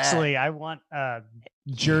S. Pixley, I want a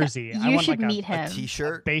jersey. I you want should like meet A him.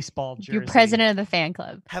 t-shirt. baseball jersey. You're president of the fan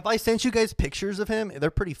club. Have I sent you guys pictures of him? They're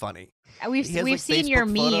pretty funny. We've He has, we've like, seen your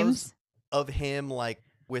Facebook photos memes. of him like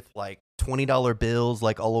with like $20 bills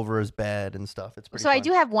like all over his bed and stuff. It's pretty So fun. I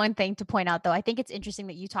do have one thing to point out, though. I think it's interesting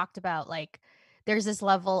that you talked about like there's this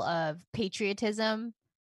level of patriotism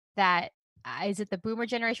that is it the boomer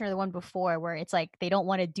generation or the one before, where it's like they don't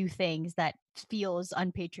want to do things that feels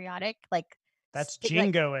unpatriotic, like That's like-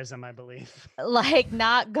 jingoism, I believe. like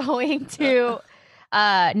not going to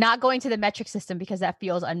the metric system because that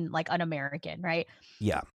feels un-American, right?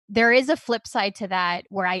 Yeah. There is a flip side to that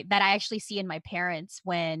where I actually see in my parents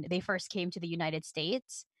when they first came to the United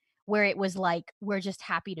States, where it was like, we're just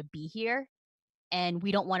happy to be here and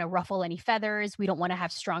we don't want to ruffle any feathers. We don't want to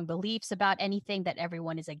have strong beliefs about anything that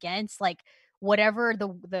everyone is against. Like whatever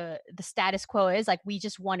the status quo is, like we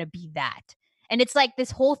just want to be that. And it's like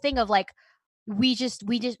this whole thing of like,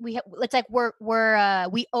 it's like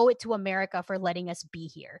we owe it to America for letting us be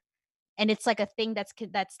here. And it's like a thing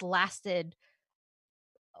that's lasted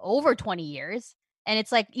over 20 years. And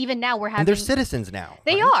it's like, even now we're having, And they're citizens now.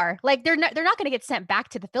 they right? are like, they're not going to get sent back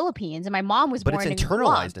to the Philippines. And my mom was But born it's in Guam.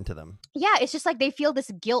 internalized into them. Yeah. It's just like, they feel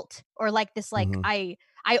this guilt or like this, like Mhm.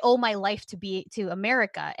 I owe my life to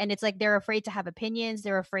America. And it's like, they're afraid to have opinions.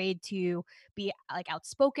 They're afraid to be like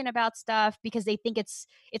outspoken about stuff because they think it's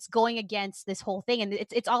going against this whole thing. And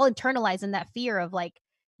it's all internalized in that fear of like,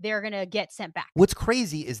 they're going to get sent back. What's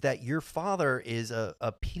crazy is that your father is a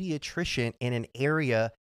pediatrician in an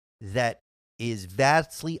area that is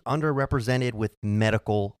vastly underrepresented with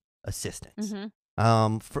medical assistance. Mhm.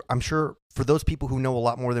 I'm sure for those people who know a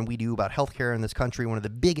lot more than we do about healthcare in this country, one of the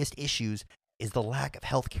biggest issues is the lack of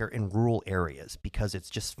healthcare in rural areas because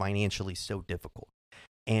it's just financially so difficult.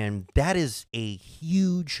 And that is a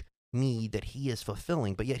huge need that he is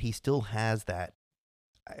fulfilling, but yet he still has that.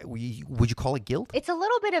 Would you call it guilt? It's a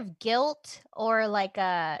little bit of guilt or like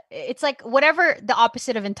it's like whatever the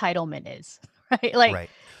opposite of entitlement is, right? Like Right.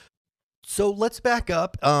 So let's back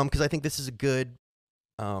up because I think this is a good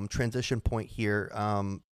transition point here.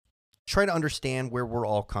 Try to understand where we're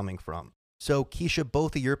all coming from. So, Keisha,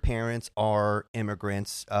 both of your parents are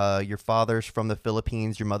immigrants. Your father's from the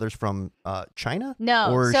Philippines. Your mother's from China?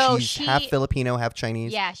 No, Or so she's half Filipino, half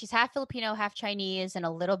Chinese? Yeah, she's half Filipino, half Chinese, and a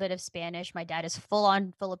little bit of Spanish. My dad is full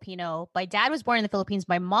on Filipino. My dad was born in the Philippines.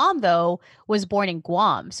 My mom, though, was born in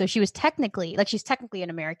Guam. So she's technically an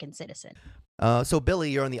American citizen. So, Billy,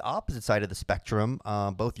 you're on the opposite side of the spectrum.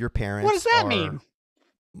 Both your parents What does that are mean?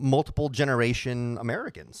 multiple generation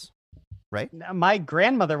Americans, right? My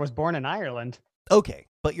grandmother was born in Ireland. Okay,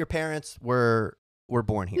 but your parents were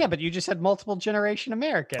born here. Yeah, but you just said multiple generation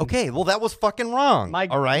American. Okay, well, that was fucking wrong.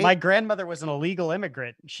 All right? My grandmother was an illegal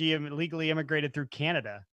immigrant. She illegally immigrated through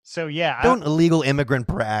Canada. So yeah, Don't illegal immigrant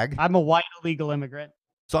brag. I'm a white illegal immigrant.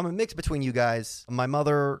 So I'm a mix between you guys. My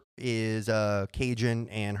mother is Cajun,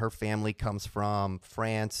 and her family comes from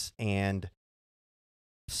France and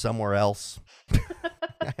somewhere else.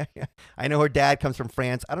 I know her dad comes from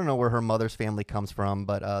France. I don't know where her mother's family comes from,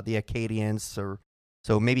 but the Acadians, or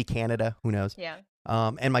so maybe Canada. Who knows? Yeah.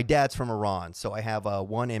 And my dad's from Iran, so I have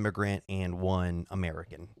one immigrant and one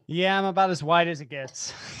American. Yeah, I'm about as white as it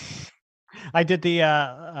gets. I did the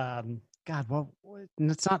God, what?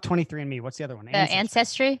 It's not 23andMe. What's the other one?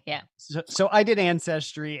 Ancestry. Yeah. So I did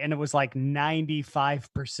Ancestry, and it was like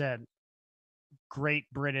 95% Great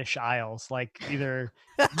British Isles. Like either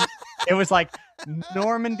it was like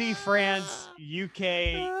Normandy, France, UK,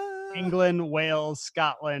 England, Wales,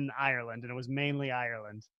 Scotland, Ireland, and it was mainly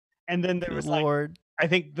Ireland. And then there was Lord. I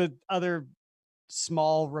think the other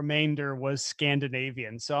small remainder was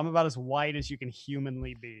Scandinavian. So I'm about as white as you can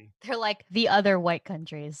humanly be. They're like the other white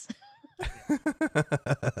countries.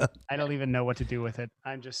 I don't even know what to do with it.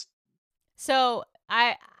 I'm just So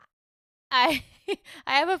I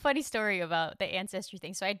have a funny story about the Ancestry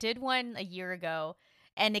thing. So I did one a year ago,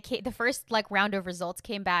 and the first like round of results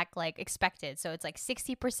came back like expected. So it's like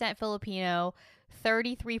 60% Filipino,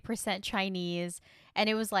 33% Chinese, and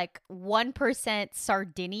it was like 1%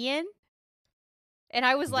 Sardinian. And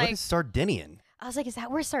I was like, what is Sardinian? I was like, is that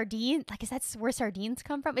where sardines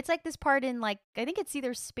come from? It's like this part in like, I think it's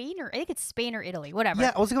either Spain or Italy, whatever.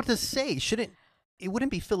 Yeah, I was going to say, it wouldn't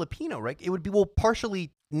be Filipino, right? It would be,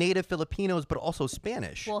 partially native Filipinos, but also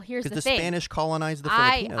Spanish. Well, here's the thing. Because the Spanish colonized the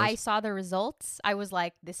Filipinos. I saw the results. I was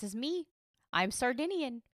like, this is me. I'm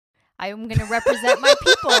Sardinian. I'm going to represent my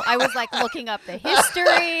people. I was like looking up the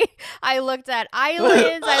history. I looked at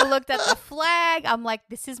islands. I looked at the flag. I'm like,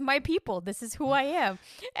 this is my people. This is who I am.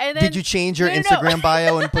 And then, did you change your Instagram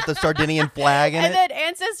bio and put the Sardinian flag in it? And then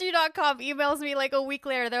Ancestry.com emails me like a week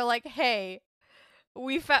later. They're like, hey,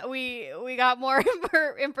 we got more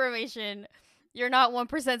information. You're not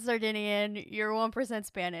 1% Sardinian. You're 1%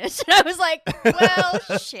 Spanish. And I was like, well,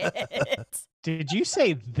 shit. Did you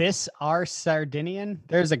say this are Sardinian?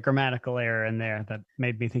 There's a grammatical error in there that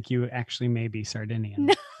made me think you actually may be Sardinian.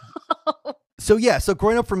 No. So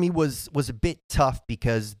growing up for me was a bit tough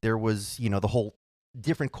because there was, the whole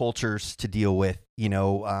different cultures to deal with.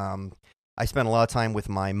 I spent a lot of time with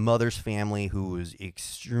my mother's family, who was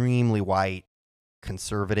extremely white,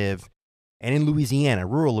 conservative, and in Louisiana,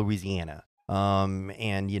 rural Louisiana. And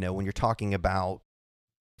when you're talking about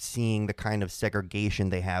seeing the kind of segregation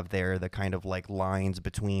they have there, the kind of like lines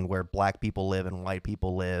between where black people live and white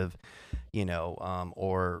people live,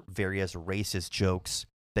 or various racist jokes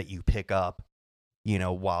that you pick up,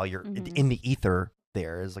 while you're in the ether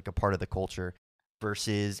there as like a part of the culture,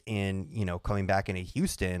 versus in, coming back into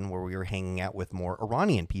Houston where we were hanging out with more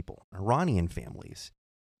Iranian people, Iranian families.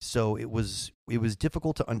 So it was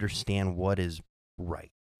difficult to understand what is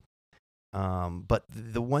right. But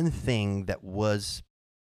the one thing that was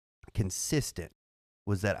consistent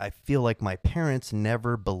was that I feel like my parents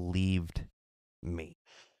never believed me.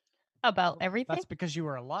 About everything? That's because you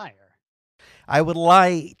were a liar. I would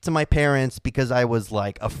lie to my parents because I was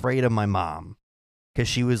like afraid of my mom, because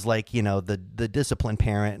she was like, the disciplined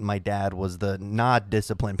parent, and my dad was the not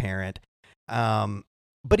disciplined parent.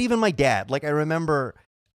 But even my dad, like I remember,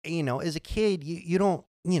 as a kid, you don't,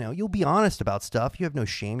 you'll be honest about stuff. You have no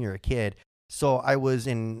shame. You're a kid. So I was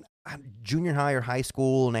in junior high or high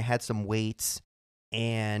school, and I had some weights,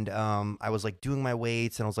 and I was like doing my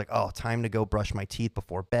weights, and I was like, oh, time to go brush my teeth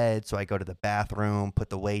before bed. So I go to the bathroom, put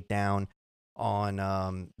the weight down on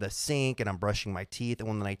the sink, and I'm brushing my teeth. And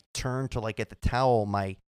when I turn to like get the towel,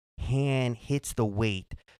 my hand hits the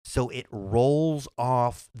weight, so it rolls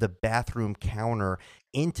off the bathroom counter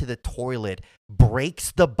into the toilet,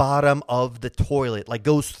 breaks the bottom of the toilet, like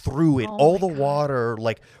goes through it. All the water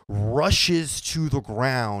like rushes to the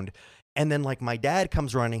ground. And then like my dad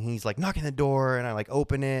comes running, he's like knocking the door, and I like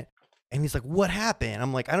open it, and he's like, what happened?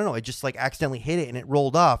 I'm like, I don't know, I just like accidentally hit it and it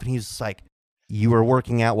rolled off. And he's just like, you were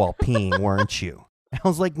working out while peeing, weren't you? I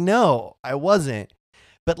was like, no, I wasn't.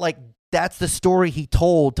 But like, that's the story he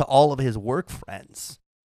told to all of his work friends.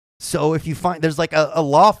 So if you find there's like a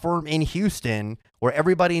law firm in Houston where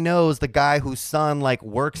everybody knows the guy whose son like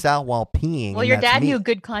works out while peeing. Well, your dad knew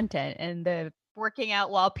good content, and the working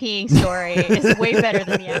out while peeing story is way better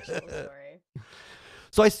than the actual story.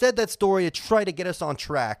 So I said that story to try to get us on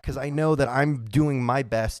track because I know that I'm doing my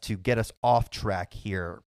best to get us off track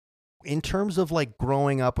here. In terms of like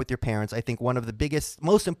growing up with your parents, I think one of the biggest,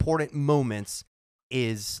 most important moments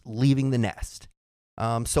is leaving the nest.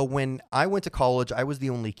 So when I went to college, I was the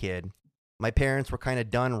only kid. My parents were kind of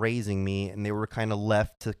done raising me, and they were kind of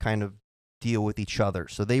left to kind of deal with each other.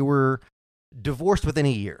 So they were divorced within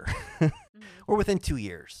a year or within 2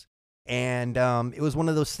 years. And it was one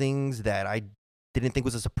of those things that I didn't think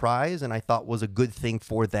was a surprise and I thought was a good thing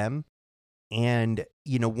for them. And,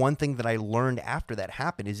 you know, one thing that I learned after that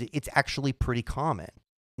happened is it's actually pretty common.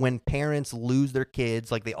 When parents lose their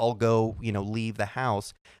kids, like they all go, you know, leave the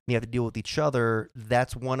house, and you have to deal with each other.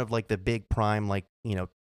 That's one of like the big prime, like, you know,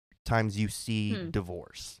 times you see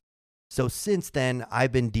divorce. So since then,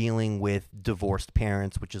 I've been dealing with divorced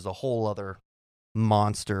parents, which is a whole other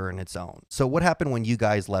monster in its own. So what happened when you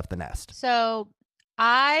guys left the nest? So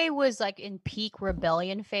I was like in peak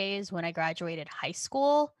rebellion phase when I graduated high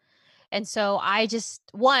school. And so I just,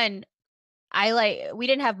 we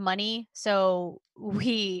didn't have money. So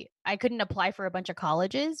I couldn't apply for a bunch of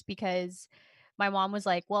colleges because my mom was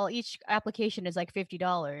like, well, each application is like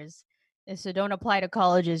 $50. And so don't apply to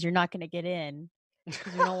colleges. You're not going to get in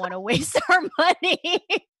because you don't want to waste our money.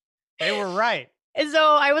 They were right. And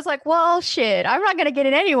so I was like, well, shit, I'm not going to get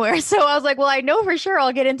in anywhere. So I was like, well, I know for sure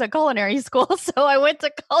I'll get into culinary school. So I went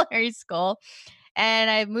to culinary school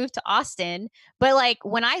and I moved to Austin. But like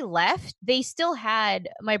when I left, they still had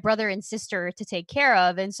my brother and sister to take care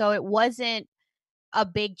of. And so it wasn't a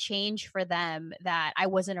big change for them that I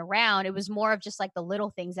wasn't around. It was more of just like the little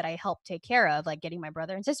things that I helped take care of, like getting my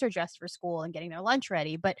brother and sister dressed for school and getting their lunch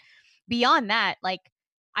ready. But beyond that, like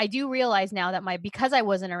I do realize now that because I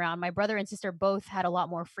wasn't around, my brother and sister both had a lot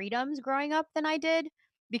more freedoms growing up than I did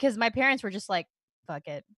because my parents were just like, fuck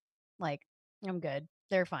it. Like, I'm good.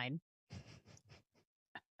 They're fine.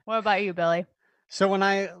 What about you, Billy? So when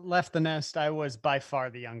I left the nest, I was by far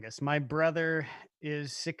the youngest. My brother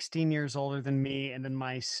is 16 years older than me, and then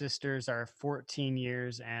my sisters are 14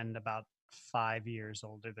 years and about 5 years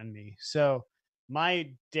older than me. So my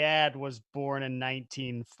dad was born in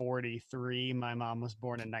 1943. My mom was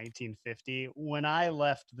born in 1950. When I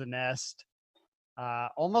left the nest,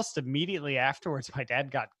 almost immediately afterwards, my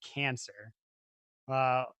dad got cancer,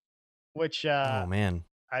 which, oh, man.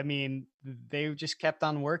 I mean, they just kept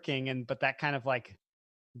on working, but that kind of like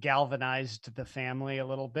galvanized the family a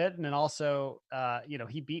little bit. And then also, you know,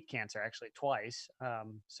 he beat cancer actually twice.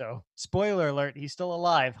 So spoiler alert, he's still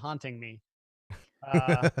alive, haunting me.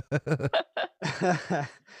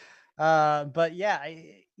 But yeah,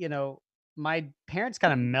 you know, my parents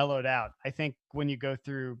kind of mellowed out. I think when you go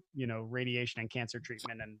through, you know, radiation and cancer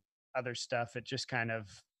treatment and other stuff, it just kind of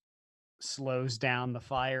slows down the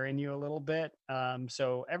fire in you a little bit.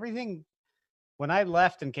 So everything, when I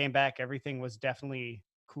left and came back, everything was definitely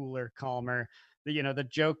cooler, calmer. You know, the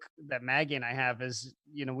joke that Maggie and I have is,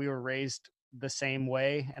 you know, we were raised the same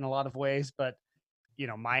way in a lot of ways, but you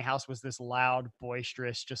know, my house was this loud,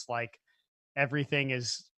 boisterous, just like everything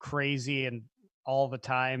is crazy and all the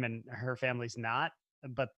time, and her family's not.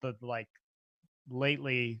 But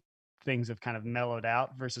lately things have kind of mellowed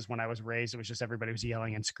out versus when I was raised, it was just everybody was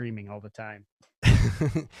yelling and screaming all the time.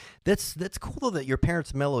 That's cool though that your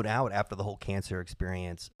parents mellowed out after the whole cancer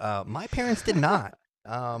experience. My parents did not.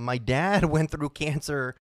 My dad went through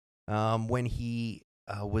cancer when he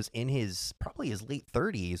was in probably his late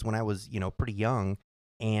 30s, when I was, you know, pretty young,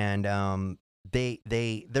 and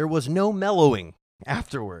there was no mellowing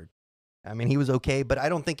afterward. I mean, he was okay, but I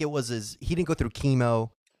don't think it was he didn't go through chemo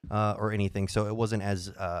or anything, so it wasn't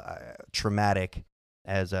as traumatic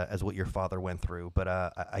as what your father went through. But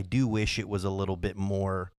I do wish it was a little bit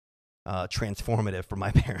more transformative for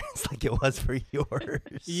my parents, like it was for yours.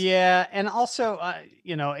 Yeah, and also,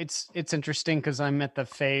 you know, it's interesting because I'm at the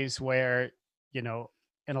phase where, you know,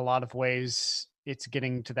 in a lot of ways, it's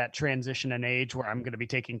getting to that transition in age where I'm going to be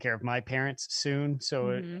taking care of my parents soon.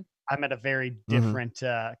 So I'm at a very different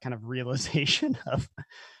kind of realization of,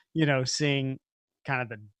 you know, seeing kind of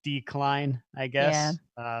the decline, I guess.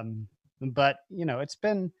 Yeah. But, you know, it's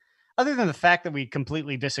been, other than the fact that we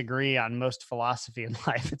completely disagree on most philosophy in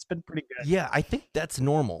life, it's been pretty good. Yeah, I think that's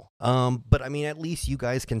normal. But I mean, at least you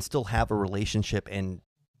guys can still have a relationship and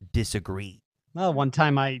disagree. Well, one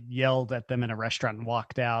time I yelled at them in a restaurant and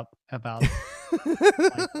walked out about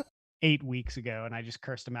like 8 weeks ago, and I just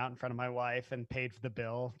cursed him out in front of my wife and paid for the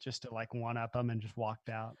bill just to like one up him and just walked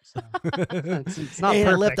out. So it's not and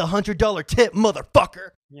I perfect. left $100 tip, motherfucker.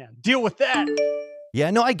 Yeah, deal with that. Yeah,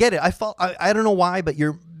 no, I get it. I don't know why, but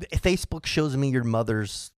your Facebook shows me your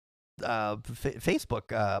mother's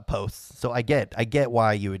Facebook posts, so I get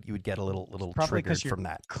why you would get a little triggered from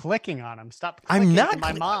that. Clicking on them. Stop. Clicking I'm not on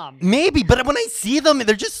my mom. Maybe, but when I see them,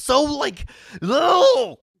 they're just so like,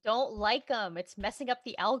 oh. Don't like them. It's messing up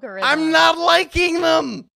the algorithm. I'm not liking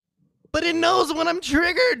them, but it knows when I'm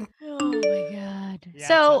triggered. Oh my god. Yeah,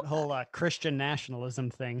 so it's that whole Christian nationalism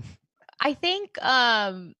thing. I think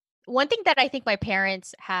one thing that I think my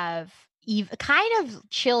parents have kind of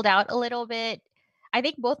chilled out a little bit. I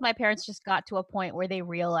think both my parents just got to a point where they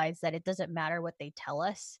realized that it doesn't matter what they tell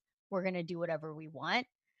us. We're going to do whatever we want.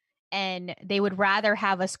 And they would rather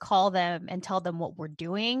have us call them and tell them what we're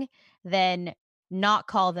doing than not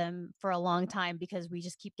call them for a long time because we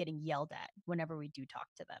just keep getting yelled at whenever we do talk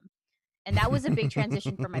to them. And that was a big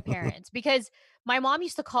transition for my parents because my mom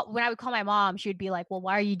used to call, when I would call my mom, she would be like, well,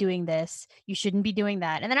 why are you doing this? You shouldn't be doing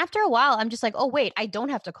that. And then after a while, I'm just like, oh, wait, I don't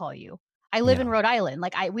have to call you. I live in Rhode Island.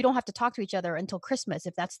 Like we don't have to talk to each other until Christmas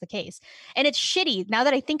if that's the case. And it's shitty. Now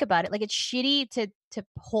that I think about it, like it's shitty to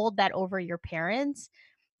hold that over your parents.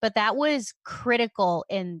 But that was critical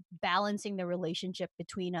in balancing the relationship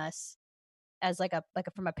between us as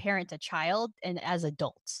from a parent to child and as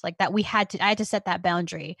adults. Like that I had to set that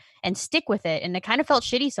boundary and stick with it. And it kind of felt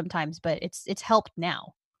shitty sometimes, but it's helped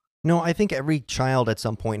now. No, I think every child at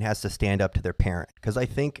some point has to stand up to their parent, because I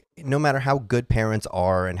think no matter how good parents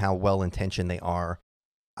are and how well-intentioned they are,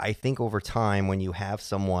 I think over time when you have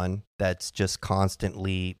someone that's just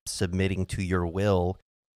constantly submitting to your will,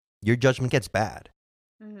 your judgment gets bad.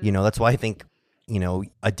 Mm-hmm. You know, that's why I think, you know,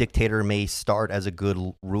 a dictator may start as a good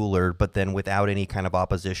ruler, but then without any kind of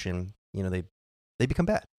opposition, you know, they become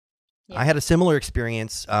bad. Yeah. I had a similar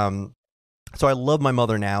experience. So I love my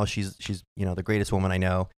mother now. She's you know, the greatest woman I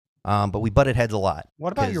know. But we butted heads a lot.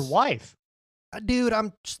 What about your wife? Dude,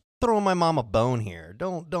 I'm just throwing my mom a bone here.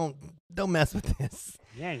 Don't mess with this.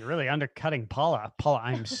 Yeah, you're really undercutting Paula. Paula,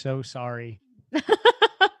 I'm so sorry.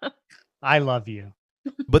 I love you.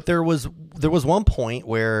 But there was one point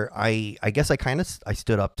where I guess I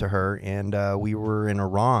stood up to her, and we were in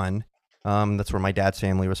Iran. That's where my dad's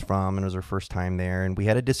family was from, and it was her first time there. And we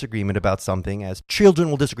had a disagreement about something, as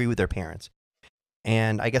children will disagree with their parents.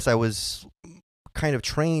 And I guess I was kind of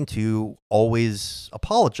trained to always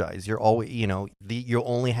apologize. You're always, you know, you'll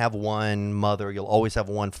only have one mother. You'll always have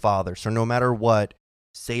one father. So no matter what,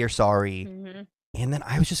 say you're sorry. Mm-hmm. And then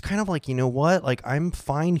I was just kind of like, you know what? Like, I'm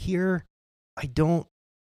fine here. I'm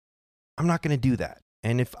not going to do that.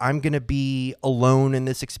 And if I'm going to be alone in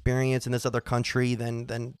this experience in this other country,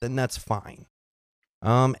 then that's fine.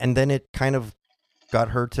 And then it kind of got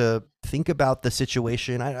her to think about the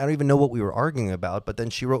situation. I don't even know what we were arguing about, but then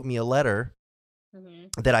she wrote me a letter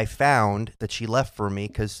that I found that she left for me,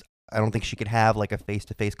 because I don't think she could have like a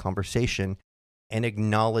face-to-face conversation and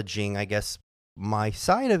acknowledging, I guess, my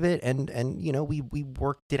side of it. And you know, we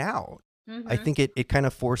worked it out. I think it kind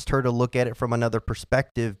of forced her to look at it from another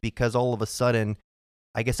perspective, because all of a sudden,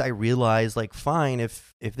 I guess I realized, like, fine,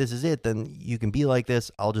 if this is it, then you can be like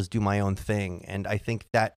this. I'll just do my own thing. And I think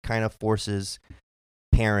that kind of forces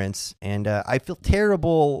parents. And I feel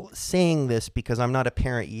terrible saying this because I'm not a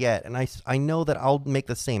parent yet. And I know that I'll make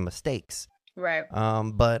the same mistakes. Right.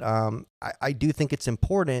 But I do think it's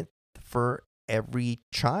important for every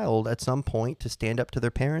child at some point to stand up to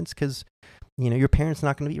their parents, because, you know, your parents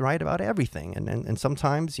not going to be right about everything. And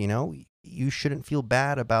sometimes, you know, you shouldn't feel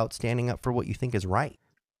bad about standing up for what you think is right.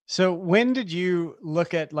 So when did you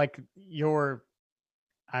look at like your,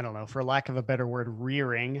 I don't know, for lack of a better word,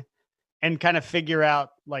 rearing, and kind of figure out,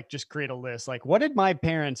 like, just create a list? Like, what did my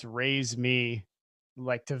parents raise me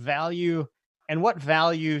like to value, and what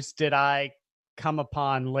values did I come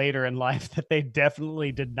upon later in life that they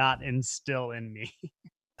definitely did not instill in me?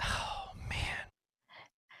 Oh, man.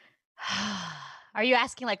 Are you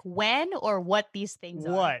asking like when or what these things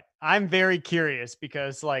are? What? I'm very curious,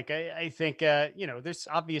 because like I think you know, there's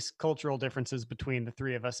obvious cultural differences between the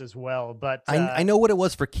three of us as well, but I know what it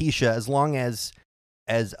was for Keisha, as long as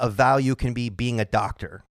a value can be being a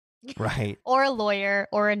doctor, right? Or a lawyer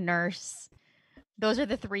or a nurse. Those are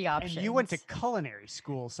the three options. And you went to culinary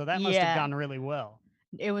school, so that must have gone really well.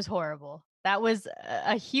 It was horrible. That was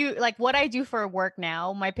a huge, like, what I do for work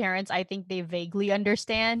now, my parents, I think they vaguely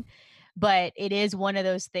understand, but it is one of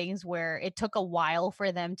those things where it took a while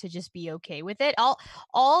for them to just be okay with it.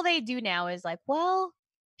 All they do now is like, well,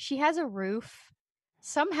 she has a roof.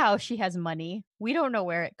 Somehow she has money. We don't know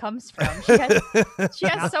where it comes from. She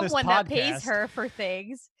has someone that pays her for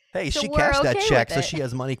things. Hey, So she we're cashed that okay check, with so it. she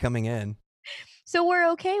has money coming in. So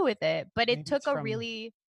we're okay with it. But it Maybe took it's a from-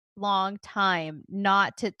 really long time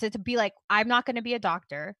not to be like, I'm not going to be a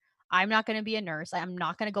doctor. I'm not going to be a nurse. I'm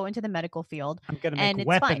not going to go into the medical field. I'm gonna And make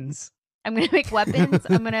it's fine. weapons. I'm going to make weapons.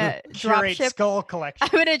 I'm going to drop Curate ship. skull collection.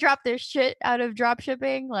 I'm going to drop this shit out of drop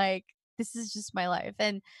shipping. Like, this is just my life.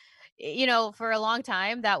 And, you know, for a long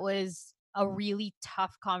time, that was a really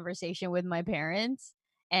tough conversation with my parents.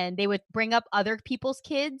 And they would bring up other people's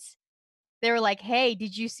kids. They were like, hey,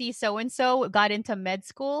 did you see so-and-so got into med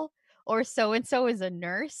school? Or so-and-so is a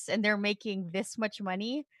nurse and they're making this much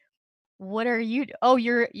money. What are you? Oh,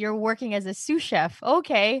 you're working as a sous chef.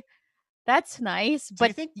 Okay. That's nice. Do But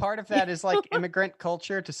you think part of that is like immigrant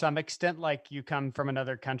culture to some extent? Like you come from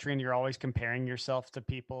another country and you're always comparing yourself to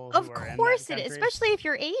people who of are in course that it is, country? especially if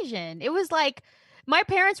you're Asian. It was like my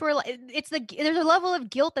parents were like, there's a level of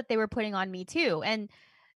guilt that they were putting on me too. And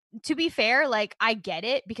to be fair, like I get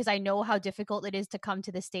it because I know how difficult it is to come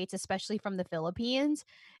to the States, especially from the Philippines.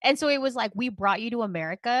 And so it was like, we brought you to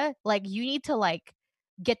America. Like you need to like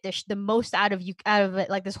get the most out of it,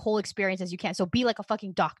 like this whole experience as you can. So be like a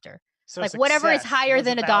fucking doctor. So Like whatever is success higher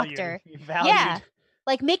wasn't than a valued. doctor. You valued- Yeah.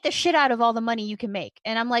 Like make the shit out of all the money you can make.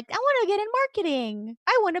 And I'm like, I want to get in marketing.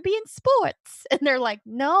 I want to be in sports. And they're like,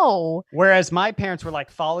 no. Whereas my parents were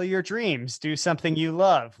like, follow your dreams, do something you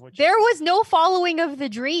love. Which There was no following of the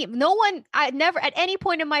dream. No one, I never, at any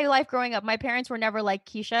point in my life growing up, my parents were never like,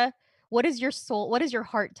 Keisha, what does your soul, what does your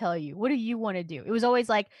heart tell you? What do you want to do? It was always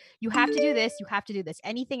like, you have to do this, you have to do this.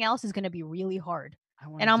 Anything else is going to be really hard. I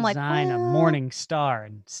want And to I'm like, design a well- morning star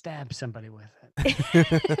and stab somebody with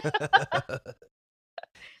it.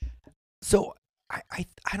 So I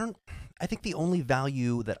think the only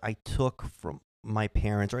value that I took from my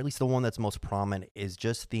parents, or at least the one that's most prominent, is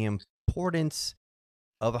just the importance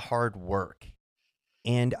of hard work.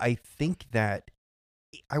 And I think that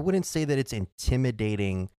I wouldn't say that it's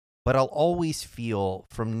intimidating, but I'll always feel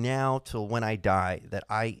from now till when I die that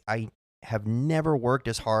I have never worked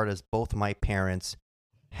as hard as both my parents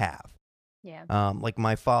have. Yeah. Like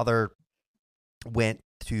my father went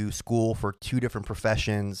to school for 2 different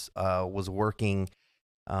professions, was working,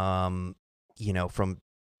 from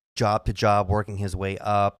job to job, working his way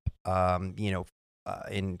up,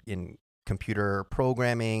 in computer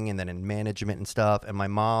programming and then in management and stuff. And my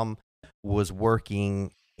mom was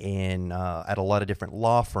working in at a lot of different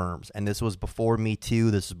law firms. And this was before Me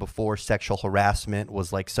Too. This is before sexual harassment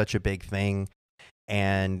was like such a big thing.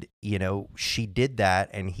 And, she did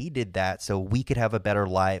that and he did that so we could have a better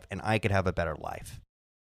life and I could have a better life.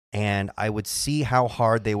 And I would see how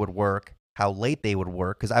hard they would work, how late they would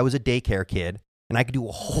work, because I was a daycare kid and I could do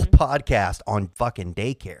a whole podcast on fucking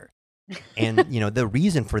daycare. And, the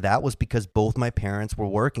reason for that was because both my parents were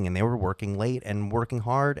working and they were working late and working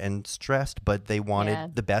hard and stressed, but they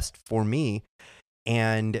wanted the best for me.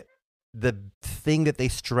 And the thing that they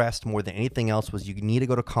stressed more than anything else was you need to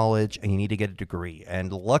go to college and you need to get a degree.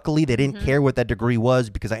 And luckily they didn't care what that degree was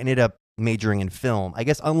because I ended up majoring in film. I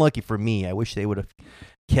guess unlucky for me. I wish they would have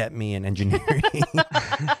kept me in engineering.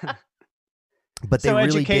 But they So really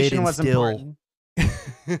did education was instill important.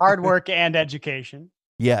 Hard work and education.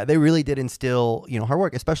 Yeah, they really did instill, hard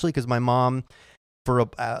work, especially because my mom,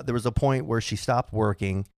 there was a point where she stopped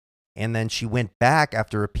working and then she went back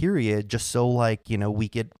after a period just so we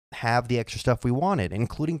could have the extra stuff we wanted,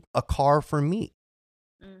 including a car for me,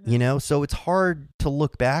 so it's hard to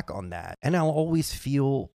look back on that. And I'll always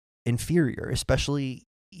feel inferior, especially,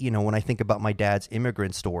 when I think about my dad's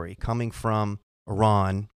immigrant story coming from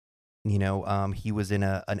Iran. He was in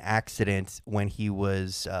an accident when he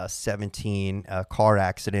was 17, a car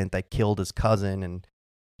accident that killed his cousin, and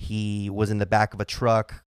he was in the back of a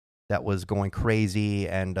truck that was going crazy,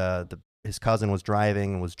 and his cousin was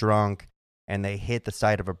driving and was drunk, and they hit the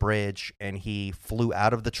side of a bridge, and he flew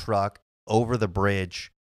out of the truck over the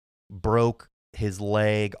bridge, broke his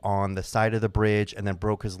leg on the side of the bridge, and then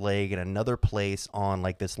broke his leg in another place on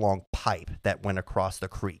like this long pipe that went across the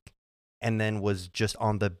creek. And then was just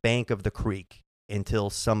on the bank of the creek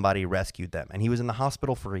until somebody rescued them. And he was in the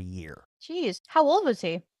hospital for a year. Jeez. How old was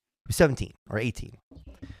he? He was 17 or 18.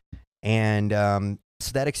 And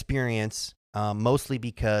so that experience, mostly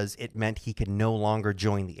because it meant he could no longer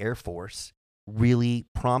join the Air Force, really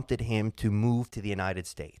prompted him to move to the United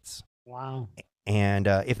States. Wow. And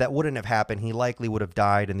if that wouldn't have happened, he likely would have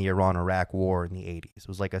died in the Iran-Iraq War in the 80s. It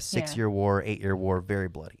was like a 6-year war, 8-year war, very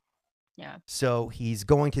bloody. Yeah. So he's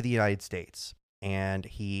going to the United States, and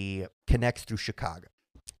he connects through Chicago.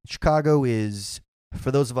 Chicago is,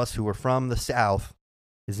 for those of us who are from the South,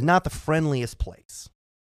 is not the friendliest place.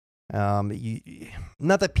 Not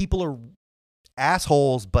that people are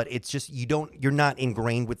assholes, but it's just you're not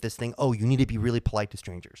ingrained with this thing. Oh, you need to be really polite to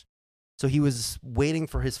strangers. So he was waiting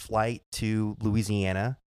for his flight to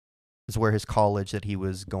Louisiana, is where his college that he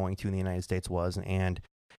was going to in the United States was, and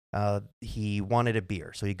he wanted a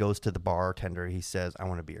beer. So he goes to the bartender. He says, "I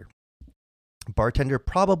want a beer." Bartender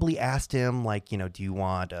probably asked him, like, do you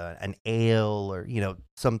want an ale or,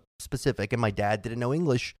 some specific. And my dad didn't know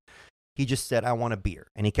English. He just said, "I want a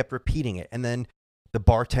beer." And he kept repeating it. And then the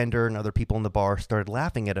bartender and other people in the bar started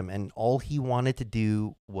laughing at him. And all he wanted to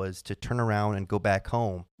do was to turn around and go back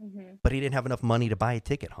home. Mm-hmm. But he didn't have enough money to buy a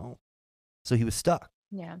ticket home. So he was stuck.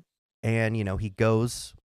 Yeah. And, he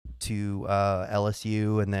goes to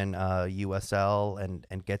LSU and then USL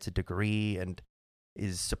and gets a degree and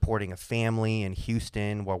is supporting a family in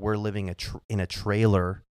Houston while we're living in a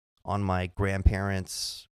trailer on my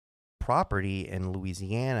grandparents' property in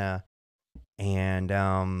Louisiana.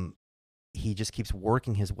 And he just keeps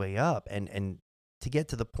working his way up and to get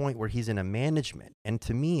to the point where he's in a management. And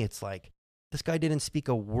to me, it's like, this guy didn't speak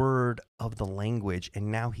a word of the language,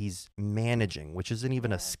 and now he's managing, which isn't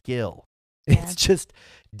even a skill. Yeah. It's just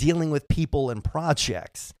dealing with people and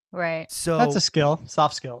projects. Right. So That's a skill,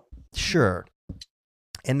 soft skill. Sure.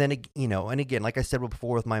 And then, and again, like I said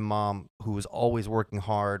before with my mom, who was always working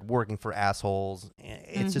hard, working for assholes,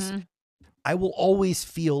 it's just, I will always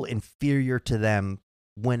feel inferior to them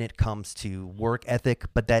when it comes to work ethic,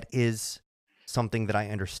 but that is something that I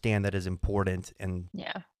understand that is important and,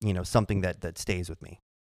 something that stays with me.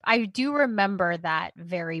 I do remember that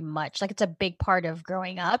very much. Like, it's a big part of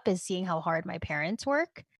growing up is seeing how hard my parents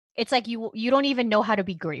work. It's like you don't even know how to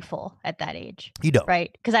be grateful at that age. You don't.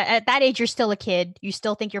 Right? Because at that age, you're still a kid. You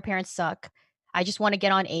still think your parents suck. I just want to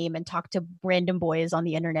get on AIM and talk to random boys on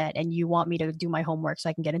the internet, and you want me to do my homework so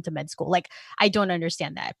I can get into med school. Like, I don't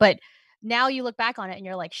understand that. But now you look back on it and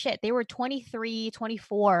you're like, shit, they were 23,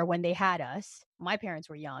 24 when they had us. My parents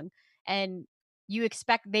were young. And you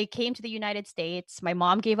expect they came to the United States. My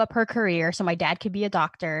mom gave up her career so my dad could be a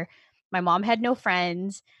doctor. My mom had no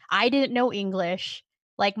friends. I didn't know English.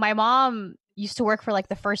 Like, my mom used to work for like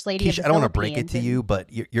the first lady of the Keisha, I don't want to Philippines. break it to you,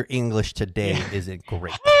 but your English today isn't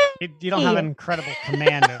great. You don't have an incredible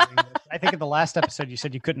command of English. I think in the last episode you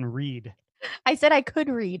said you couldn't read. I said I could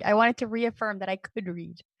read. I wanted to reaffirm that I could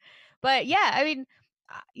read. But yeah, I mean,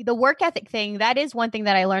 the work ethic thing, that is one thing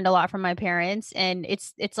that I learned a lot from my parents. And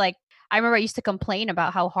it's like, I remember I used to complain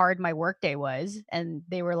about how hard my workday was. And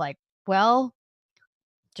they were like, well,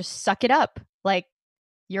 just suck it up. Like,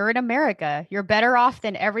 you're in America. You're better off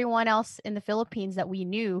than everyone else in the Philippines that we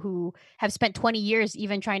knew who have spent 20 years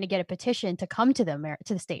even trying to get a petition to come to the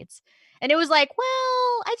States. And it was like,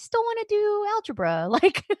 well, I just don't want to do algebra.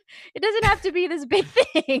 Like, it doesn't have to be this big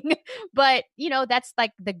thing. But, that's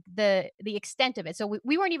like the extent of it. So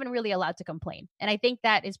we weren't even really allowed to complain. And I think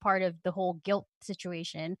that is part of the whole guilt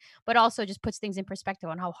situation, but also just puts things in perspective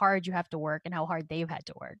on how hard you have to work and how hard they've had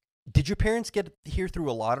to work. Did your parents get here through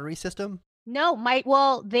a lottery system? No,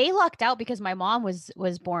 they lucked out because my mom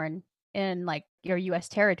was born in like your U.S.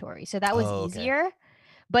 territory. So that was easier.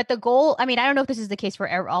 But the goal, I mean, I don't know if this is the case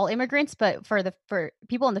for all immigrants, but for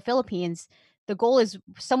people in the Philippines, the goal is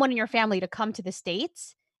someone in your family to come to the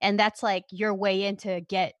States. And that's like your way in to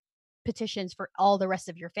get petitions for all the rest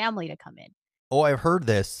of your family to come in. Oh, I've heard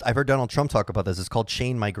this. I've heard Donald Trump talk about this. It's called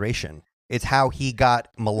chain migration. It's how he got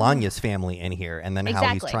Melania's family in here and then how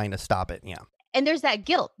he's trying to stop it. Yeah. And there's that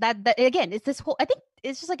guilt that again, it's this whole, I think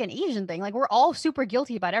it's just like an Asian thing. Like, we're all super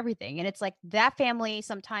guilty about everything. And it's like that family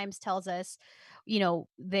sometimes tells us,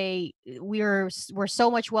 we're so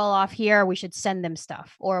much well off here, we should send them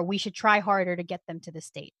stuff, or we should try harder to get them to the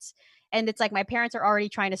States. And it's like, my parents are already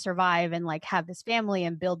trying to survive and like have this family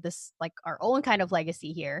and build this like our own kind of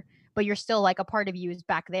legacy here. But you're still like, a part of you is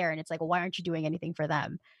back there. And it's like, well, why aren't you doing anything for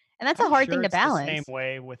them? And that's a hard thing to balance. The same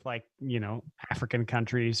way with like, African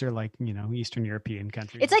countries or like, Eastern European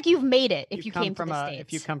countries. It's like you've made it if you came from the States.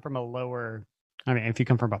 If you come from if you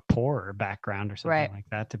come from a poorer background or something like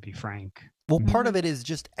that, to be frank. Well, part of it is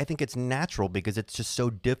just, I think it's natural because it's just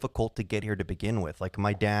so difficult to get here to begin with. Like,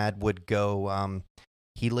 my dad would go,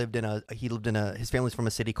 his family's from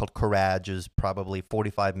a city called Karaj, is probably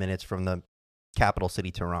 45 minutes from the capital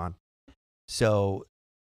city, Tehran. So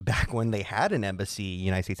back when they had an embassy,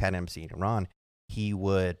 United States had an embassy in Iran, he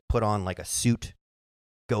would put on like a suit,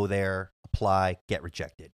 go there, apply, get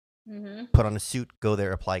rejected. Put on a suit, go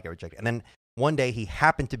there, apply, get rejected. And then one day he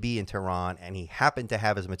happened to be in Tehran and he happened to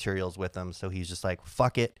have his materials with him. So he's just like,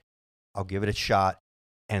 fuck it, I'll give it a shot.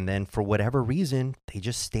 And then for whatever reason, they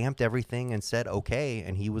just stamped everything and said, okay.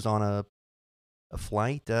 And he was on a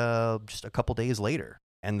flight just a couple days later.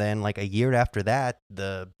 And then like a year after that,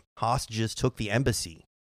 the hostages took the embassy.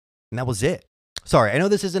 And that was it. sorry, I know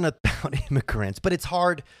this isn't about immigrants, but it's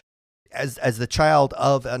hard as the child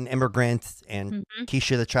of an immigrant and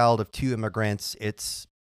Keisha, the child of two immigrants. It's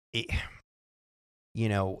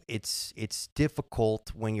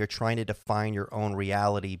difficult when you're trying to define your own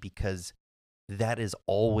reality because that is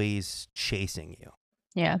always chasing you.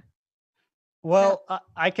 Yeah. Well,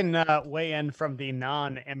 I can weigh in from the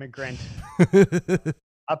non-immigrant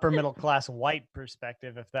upper middle class white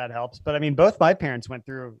perspective, if that helps. But I mean, both my parents went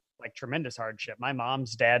through like tremendous hardship. My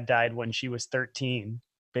mom's dad died when she was 13.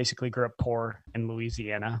 Basically grew up poor in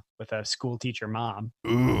Louisiana with a school teacher mom.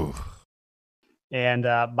 Ooh. And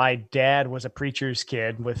my dad was a preacher's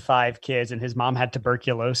kid with 5 kids, and his mom had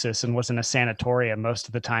tuberculosis and was in a sanatorium most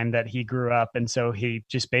of the time that he grew up. And so he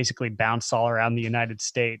just basically bounced all around the United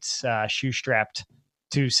States, shoe-strapped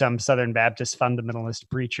to some Southern Baptist fundamentalist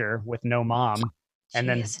preacher with no mom. And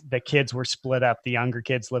then the kids were split up. The younger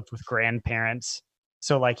kids lived with grandparents.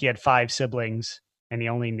 So like he had 5 siblings, and he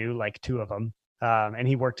only knew like 2 of them. And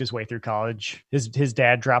he worked his way through college. His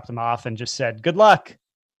dad dropped him off and just said, "Good luck."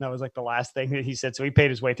 That was like the last thing that he said. So he paid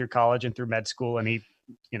his way through college and through med school, and he,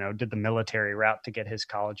 did the military route to get his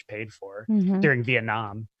college paid for during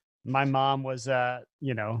Vietnam. My mom was,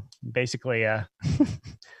 basically a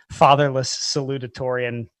fatherless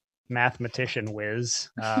salutatorian mathematician whiz.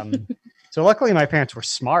 So luckily my parents were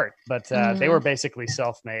smart, but they were basically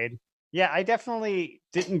self-made. Yeah, I definitely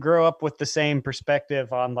didn't grow up with the same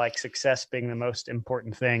perspective on like success being the most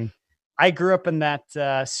important thing. I grew up in that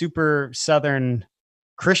super Southern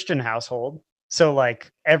Christian household. So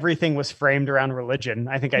like everything was framed around religion.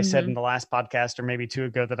 I think I said in the last podcast or maybe 2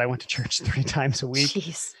 ago that I went to church 3 times a week.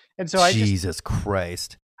 Jeez. And so Jesus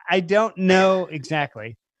Christ. I don't know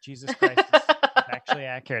exactly. Jesus Christ is actually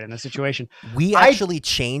accurate in the situation. We actually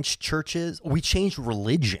changed churches. We changed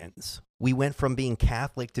religions. We went from being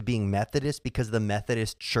Catholic to being Methodist because the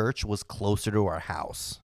Methodist church was closer to our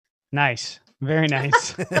house. Nice. Very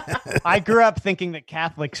nice. I grew up thinking that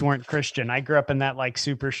Catholics weren't Christian. I grew up in that like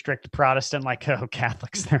super strict Protestant, like, oh,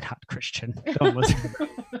 Catholics, they're not Christian. Don't listen to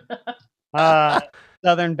them.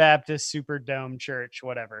 Southern Baptist, super dome church,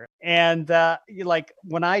 whatever. And like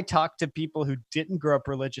when I talk to people who didn't grow up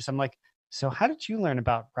religious, I'm like, so how did you learn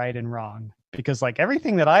about right and wrong? Because like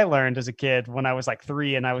everything that I learned as a kid when I was like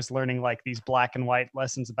 3 and I was learning like these black and white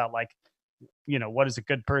lessons about like, what is a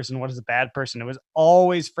good person? What is a bad person? It was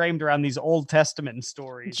always framed around these Old Testament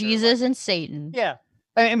stories. Jesus and Satan. Yeah.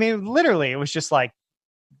 I mean, literally, it was just like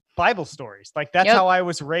Bible stories. Like that's how I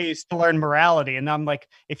was raised to learn morality. And I'm like,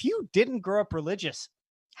 if you didn't grow up religious,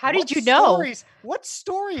 how did you know? What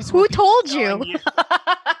stories? Who told you?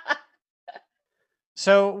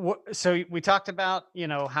 So we talked about,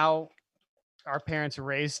 how our parents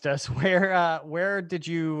raised us. Where did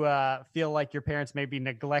you feel like your parents maybe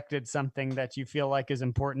neglected something that you feel like is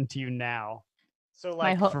important to you now? So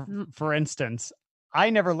like for instance,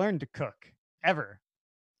 I never learned to cook ever.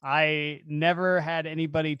 I never had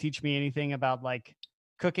anybody teach me anything about like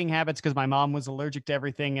cooking habits because my mom was allergic to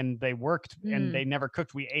everything and they worked and they never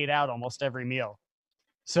cooked. We ate out almost every meal.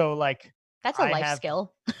 So like that's a life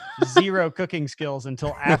skill. 0 cooking skills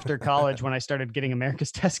until after college when I started getting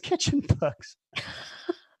America's Test Kitchen books.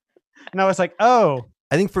 And I was like, oh.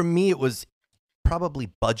 I think for me, it was probably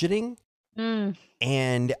budgeting.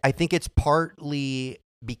 And I think it's partly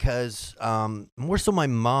because more so my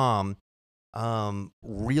mom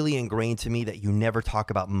really ingrained to me that you never talk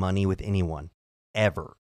about money with anyone.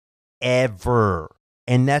 Ever.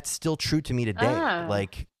 And that's still true to me today.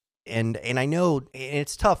 Like, and I know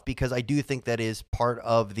it's tough because I do think that is part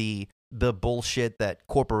of the bullshit that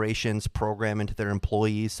corporations program into their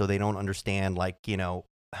employees so they don't understand like,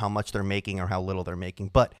 how much they're making or how little they're making.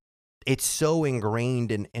 But it's so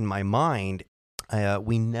ingrained in my mind.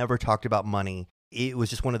 We never talked about money. It was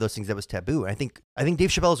just one of those things that was taboo. And I think Dave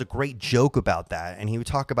Chappelle has a great joke about that. And he would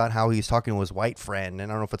talk about how he was talking to his white friend.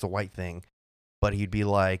 And I don't know if it's a white thing, but he'd be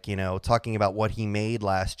like, talking about what he made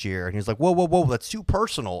last year. And he was like, whoa, that's too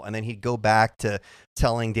personal. And then he'd go back to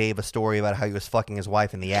telling Dave a story about how he was fucking his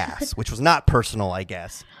wife in the ass, which was not personal, I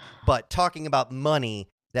guess. But talking about money,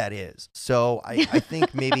 that is. So I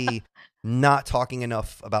think maybe not talking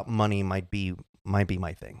enough about money might be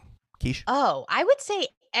my thing. Keish? Oh, I would say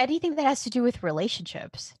anything that has to do with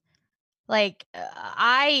relationships. Like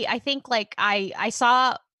I think like I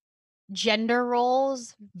saw gender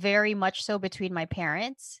roles very much so between my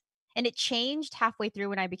parents, and it changed halfway through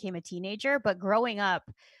when I became a teenager. But growing up,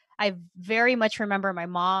 I very much remember my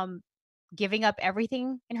mom giving up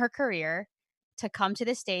everything in her career to come to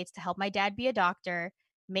the States to help my dad be a doctor,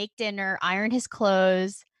 make dinner, iron his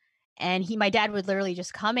clothes. And my dad would literally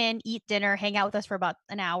just come in, eat dinner, hang out with us for about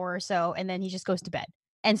an hour or so, and then he just goes to bed.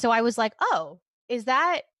 And so I was like, oh, is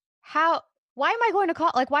that how, why am I going to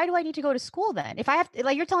college? Like, why do I need to go to school then? If I have to,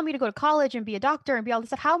 like, you're telling me to go to college and be a doctor and be all this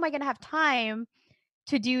stuff, how am I going to have time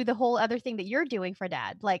to do the whole other thing that you're doing for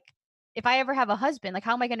dad? Like, if I ever have a husband, like,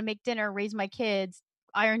 how am I going to make dinner, raise my kids,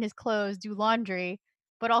 iron his clothes, do laundry,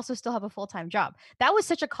 but also still have a full-time job? That was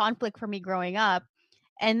such a conflict for me growing up.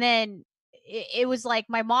 And then it was like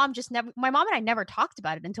my mom and I never talked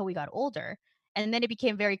about it until we got older. And then it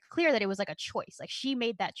became very clear that it was like a choice. Like, she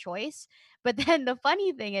made that choice. But then the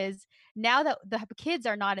funny thing is, now that the kids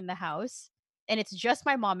are not in the house and it's just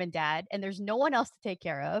my mom and dad and there's no one else to take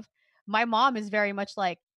care of, my mom is very much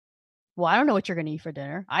like, well, I don't know what you're going to eat for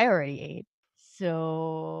dinner. I already ate.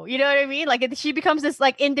 So, you know what I mean? Like, she becomes this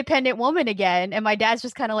like independent woman again. And my dad's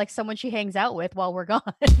just kind of like someone she hangs out with while we're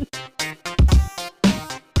gone.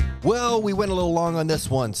 Well, we went a little long on this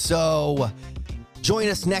one, so join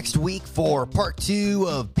us next week for part 2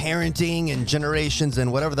 of parenting and generations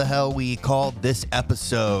and whatever the hell we called this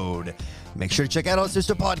episode. Make sure to check out our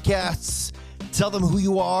sister podcasts. Tell them who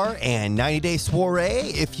you are, and 90 Day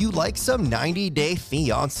Soiree if you like some 90 Day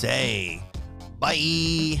Fiancé.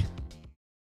 Bye.